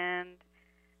website, and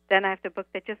then I have the book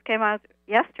that just came out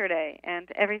yesterday,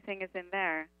 and everything is in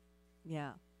there.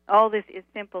 Yeah. All this is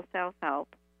simple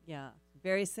self-help. Yeah,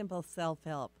 very simple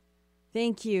self-help.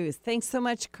 Thank you. Thanks so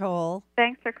much, Cole.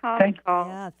 Thanks for calling, Cole.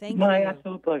 Yeah, thank you. My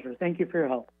absolute pleasure. Thank you for your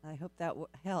help. I hope that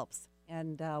helps.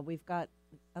 And we've got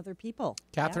other people.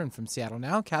 Catherine from Seattle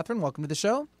now. Catherine, welcome to the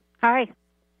show. Hi.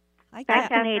 Hi,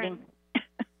 Fascinating.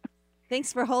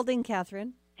 Thanks for holding,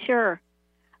 Catherine. Sure.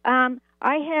 I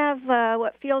have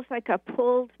what feels like a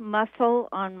pulled muscle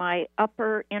on my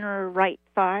upper inner right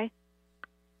thigh.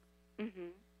 Mm-hmm.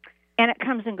 And it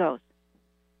comes and goes.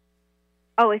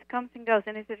 Oh, it comes and goes.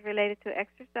 And is it related to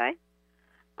exercise?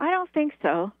 I don't think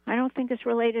so. I don't think it's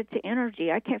related to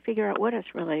energy. I can't figure out what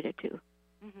it's related to.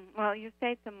 Mm-hmm. Well, you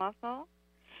say it's a muscle?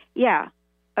 Yeah.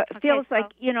 It feels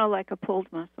like a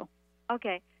pulled muscle.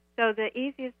 Okay. So the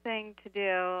easiest thing to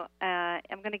do,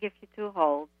 I'm going to give you 2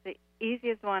 holds. The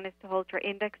easiest one is to hold your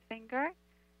index finger.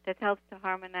 That helps to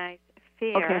harmonize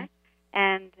fear. Okay.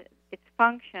 And its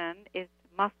function is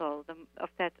muscle of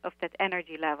that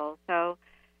energy level. So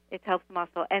it helps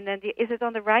muscle. And then is it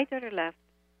on the right or the left?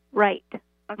 Right.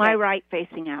 Okay. My right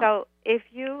facing out. So if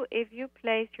you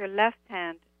place your left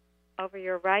hand over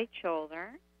your right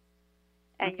shoulder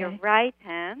and your right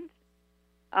hand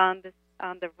on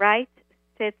the right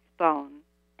sits bone,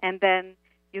 and then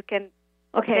You can.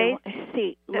 Okay, let's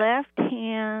see. Left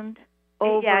hand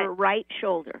over right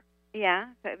shoulder. Yeah,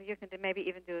 so you can maybe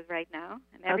even do it right now,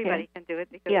 and everybody can do it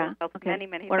because it helps many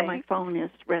Where things. my phone is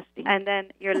resting. And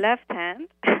then your left hand.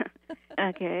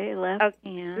 Okay, left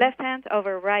hand. Left hand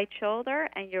over right shoulder,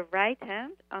 and your right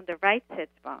hand on the right sit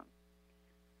bone.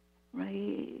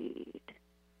 Right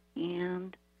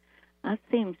hand. That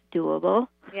seems doable.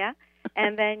 Yeah,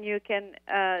 and then you can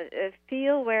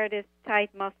feel where this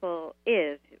tight muscle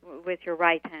is with your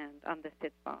right hand on the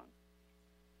sit bone.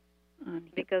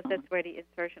 Because that's where the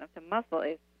insertion of the muscle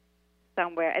is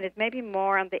somewhere. And it's maybe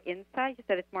more on the inside. You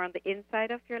said it's more on the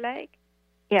inside of your leg?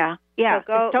 Yeah, So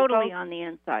it's totally on the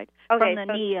inside. Okay, from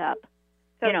the knee up.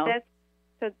 So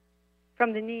so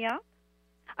from the knee up?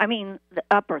 I mean, the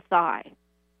upper thigh.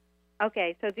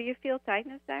 Okay, so do you feel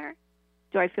tightness there?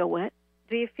 Do I feel what?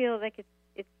 Do you feel like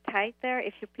it's tight there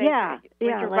if you place it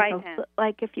with your like right hand?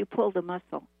 Like if you pull the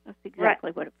muscle. That's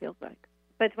exactly what it feels like.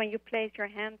 But when you place your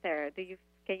hand there,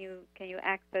 can you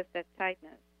access that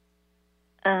tightness?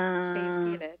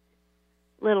 Can you feel it?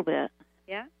 A little bit.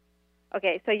 Yeah.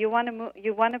 Okay, so you want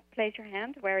to place your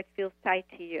hand where it feels tight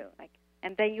to you,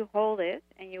 and then you hold it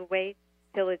and you wait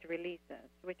till it releases,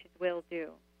 which it will do.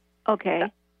 Okay.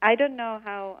 So I don't know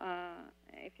how.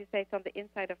 If you say it's on the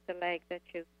inside of the leg, that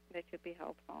should be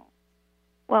helpful.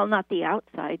 Well, not the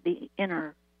outside, the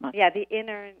inner muscle. Yeah, the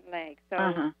inner leg.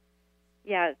 So.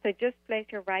 Yeah, so just place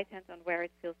your right hand on where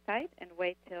it feels tight and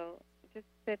wait till, just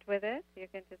sit with it. You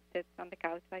can just sit on the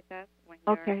couch like that when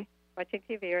you're watching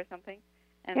TV or something,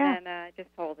 and then just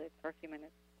hold it for a few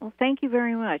minutes. Well, thank you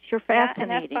very much. You're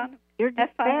fascinating. And have fun. You're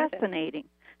just fascinating.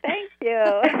 Thank you.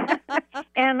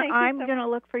 And I'm going to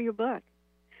look for your book.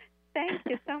 Thank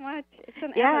you so much. It's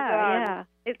on Amazon. Yeah.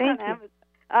 It's on Amazon.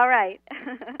 All right.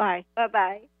 Bye.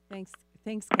 Bye-bye.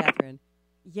 Thanks, Catherine.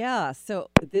 Yeah, so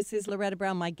this is Loretta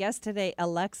Brown. My guest today,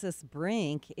 Alexis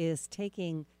Brink, is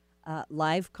taking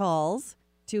live calls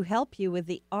to help you with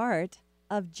the art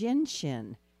of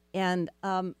Jinshin. And,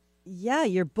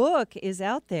 your book is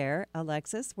out there,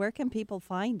 Alexis. Where can people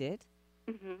find it?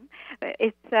 Mm-hmm.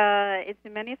 It's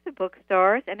in many of the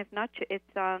bookstores, and if not,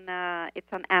 it's on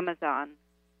Amazon.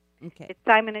 Okay. It's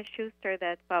Simon & Schuster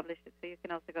that published it, so you can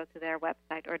also go to their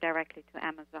website or directly to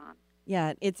Amazon.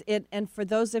 Yeah, and for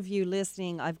those of you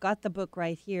listening, I've got the book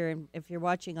right here, and if you're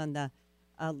watching on the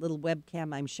little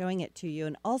webcam, I'm showing it to you,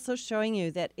 and also showing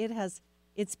you that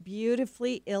it's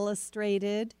beautifully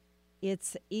illustrated.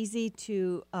 It's easy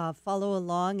to follow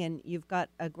along, and you've got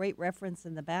a great reference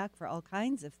in the back for all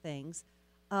kinds of things.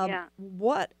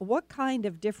 What kind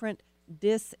of different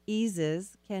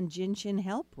dis-eases can Jinshin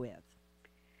help with?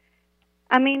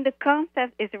 I mean, the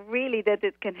concept is really that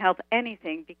it can help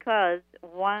anything, because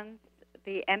once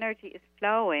the energy is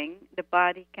flowing, the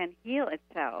body can heal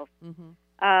itself.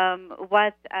 Mm-hmm.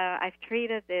 What I've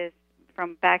treated is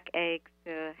from backaches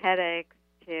to headaches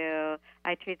to,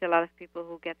 I treat a lot of people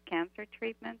who get cancer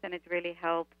treatment, and it really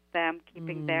helps them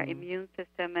keeping their immune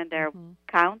system and their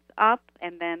counts up.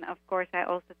 And then, of course, I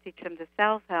also teach them the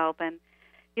self-help. And,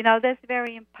 that's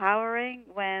very empowering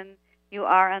when you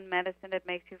are on medicine that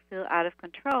makes you feel out of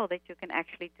control, that you can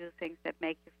actually do things that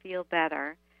make you feel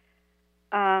better.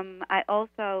 I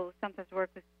also sometimes work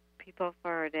with people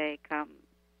they come,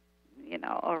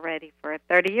 already for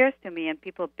 30 years to me, and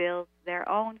people build their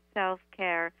own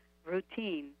self-care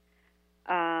routine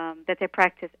that they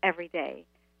practice every day.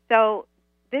 So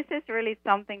this is really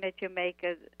something that you make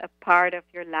a part of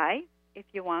your life if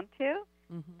you want to.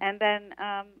 Mm-hmm. And then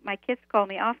my kids call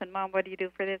me often, Mom, what do you do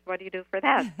for this? What do you do for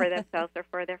that? For themselves or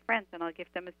for their friends? And I'll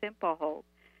give them a simple hold.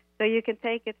 So you can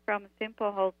take it from a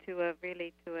simple hold to a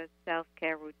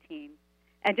self-care routine.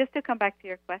 And just to come back to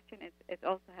your question, it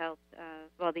also helps,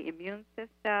 the immune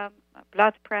system,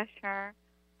 blood pressure,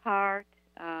 heart,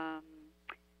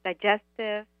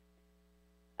 digestive.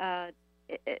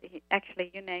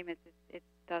 Actually, you name it, it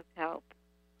does help.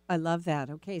 I love that.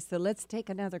 Okay, so let's take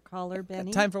another caller,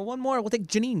 Benny. Time for one more. We'll take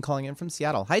Janine calling in from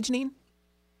Seattle. Hi, Janine.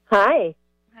 Hi.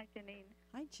 Hi, Janine.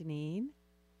 Hi, Janine.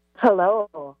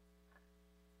 Hello.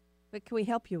 What can we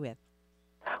help you with?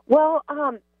 Well,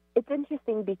 it's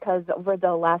interesting because over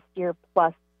the last year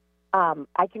plus,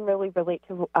 I can really relate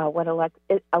to what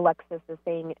Alexis is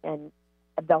saying and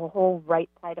the whole right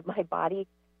side of my body.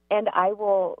 And I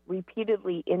will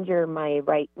repeatedly injure my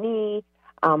right knee.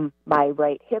 My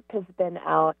right hip has been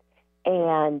out,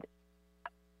 and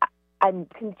I'm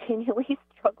continually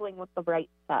struggling with the right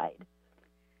side.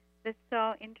 That's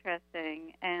so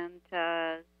interesting, and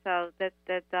so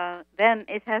then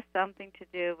it has something to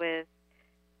do with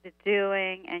the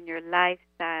doing and your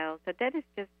lifestyle. So that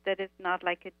is not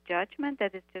like a judgment.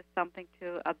 That is just something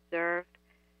to observe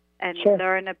and Sure.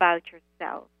 learn about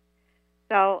yourself.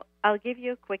 So I'll give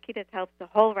you a quickie that helps the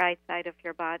whole right side of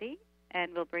your body,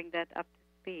 and we'll bring that up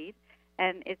to speed.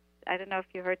 And I don't know if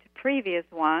you heard the previous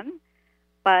one,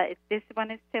 but this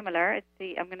one is similar.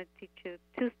 I'm going to teach you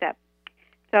 2 steps.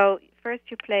 So first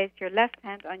you place your left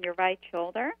hand on your right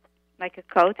shoulder, like a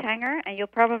coat hanger, and you'll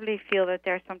probably feel that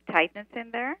there's some tightness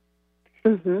in there.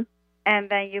 Mm-hmm. And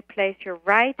then you place your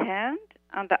right hand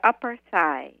on the upper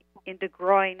thigh in the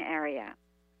groin area.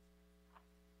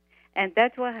 And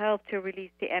that will help to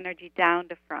release the energy down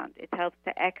the front. It helps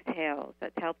to exhale, so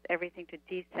it helps everything to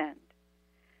descend,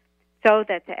 so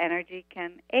that the energy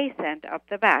can ascend up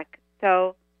the back.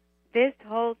 So this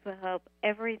hold will help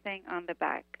everything on the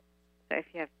back. So if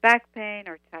you have back pain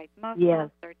or tight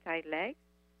muscles or tight legs.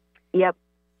 Yep.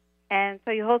 And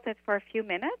so you hold that for a few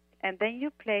minutes, and then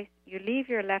you leave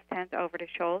your left hand over the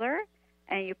shoulder,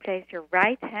 and you place your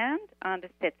right hand on the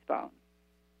sits bone.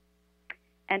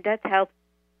 And that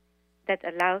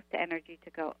allows the energy to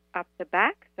go up the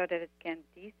back so that it can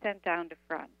descend down the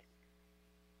front.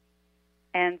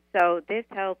 And so this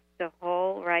helps the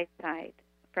whole right side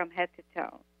from head to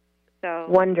toe. So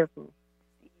Wonderful.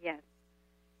 yes.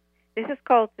 This is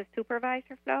called the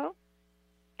supervisor flow,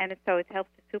 and it helps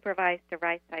to supervise the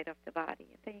right side of the body.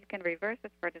 And then you can reverse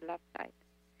it for the left side.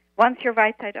 Once your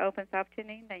right side opens up,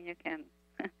 Janine, then you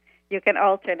can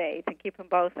alternate and keep them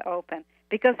both open,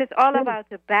 because it's all about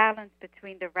the balance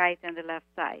between the right and the left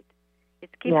side.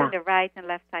 It's keeping the right and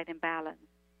left side in balance.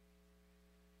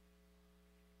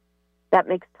 That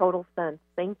makes total sense.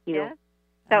 Thank you. Yes?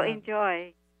 So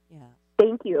enjoy. Yeah.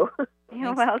 Thank you.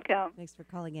 You're welcome. Thanks for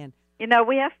calling in.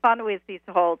 We have fun with these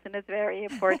holds, and it's very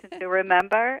important to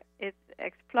remember. It's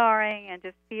exploring and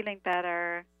just feeling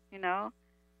better,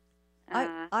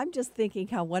 I'm just thinking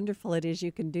how wonderful it is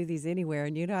you can do these anywhere.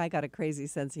 And I got a crazy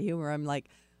sense of humor. I'm like,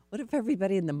 what if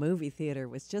everybody in the movie theater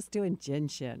was just doing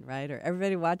Jinshin, right? Or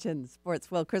everybody watching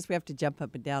sports? Well, of course, we have to jump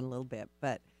up and down a little bit.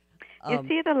 But you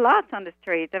see it a lot on the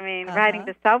street. I mean, riding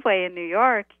the subway in New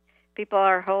York, people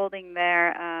are holding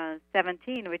their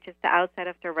 17, which is the outside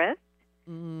of the wrist.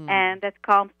 And that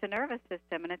calms the nervous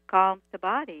system, and it calms the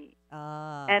body.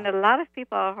 And a lot of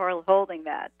people are holding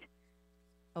that.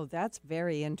 Oh, that's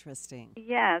very interesting.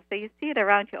 Yeah, so you see it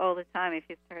around you all the time if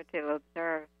you start to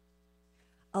observe.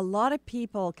 A lot of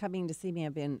people coming to see me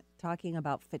have been talking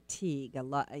about fatigue a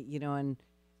lot, and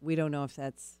we don't know if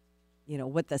that's,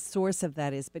 what the source of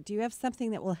that is. But do you have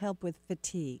something that will help with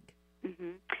fatigue?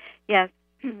 Mm-hmm. Yes.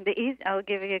 I'll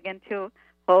give you again 2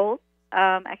 holds,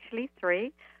 actually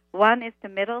 3. One is the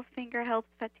middle finger helps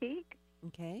fatigue.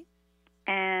 Okay.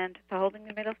 And so holding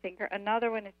the middle finger.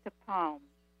 Another one is the palm,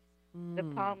 the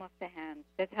palm of the hand.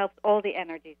 That helps all the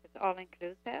energies. It's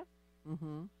all-inclusive.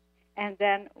 Mm-hmm. And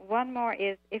then one more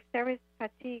is if there is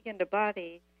fatigue in the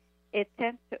body, it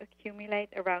tends to accumulate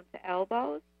around the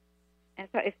elbows. And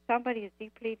so if somebody is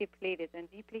deeply depleted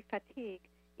and deeply fatigued,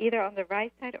 either on the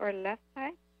right side or left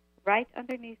side, right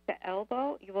underneath the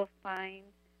elbow, you will find,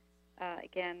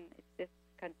 again, it's this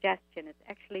congestion. It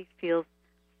actually feels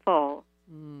full.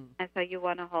 And so you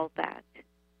want to hold that.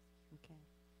 Okay.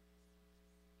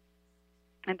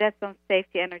 And that's on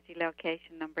safety energy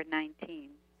location number 19.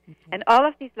 Okay. And all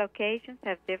of these locations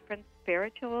have different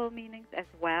spiritual meanings as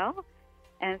well.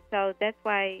 And so that's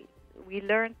why we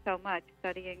learn so much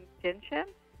studying Jinshin.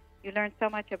 You learn so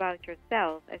much about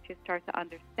yourself as you start to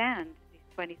understand these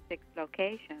 26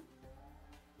 locations.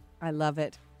 I love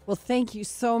it. Well, thank you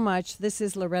so much. This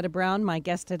is Loretta Brown, my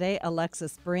guest today,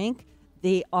 Alexis Brink,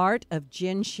 The Art of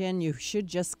Jinshin. You should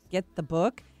just get the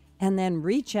book and then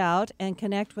reach out and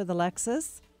connect with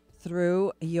Alexis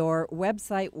through your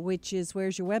website, which is,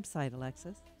 where's your website,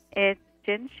 Alexis? It's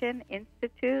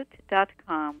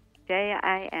jinshininstitute.com,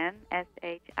 JINSHIN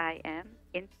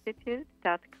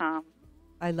institute.com.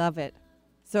 I love it.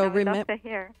 So love to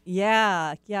hear.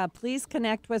 Yeah. Please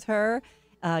connect with her.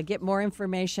 Get more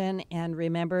information, and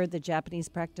remember the Japanese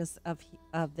practice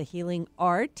of the healing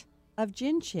art of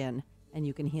Jinshin, and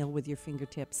you can heal with your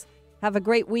fingertips. Have a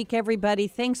great week, everybody.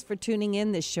 Thanks for tuning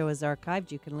in. This show is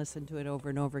archived. You can listen to it over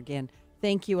and over again.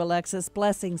 Thank you, Alexis.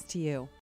 Blessings to you.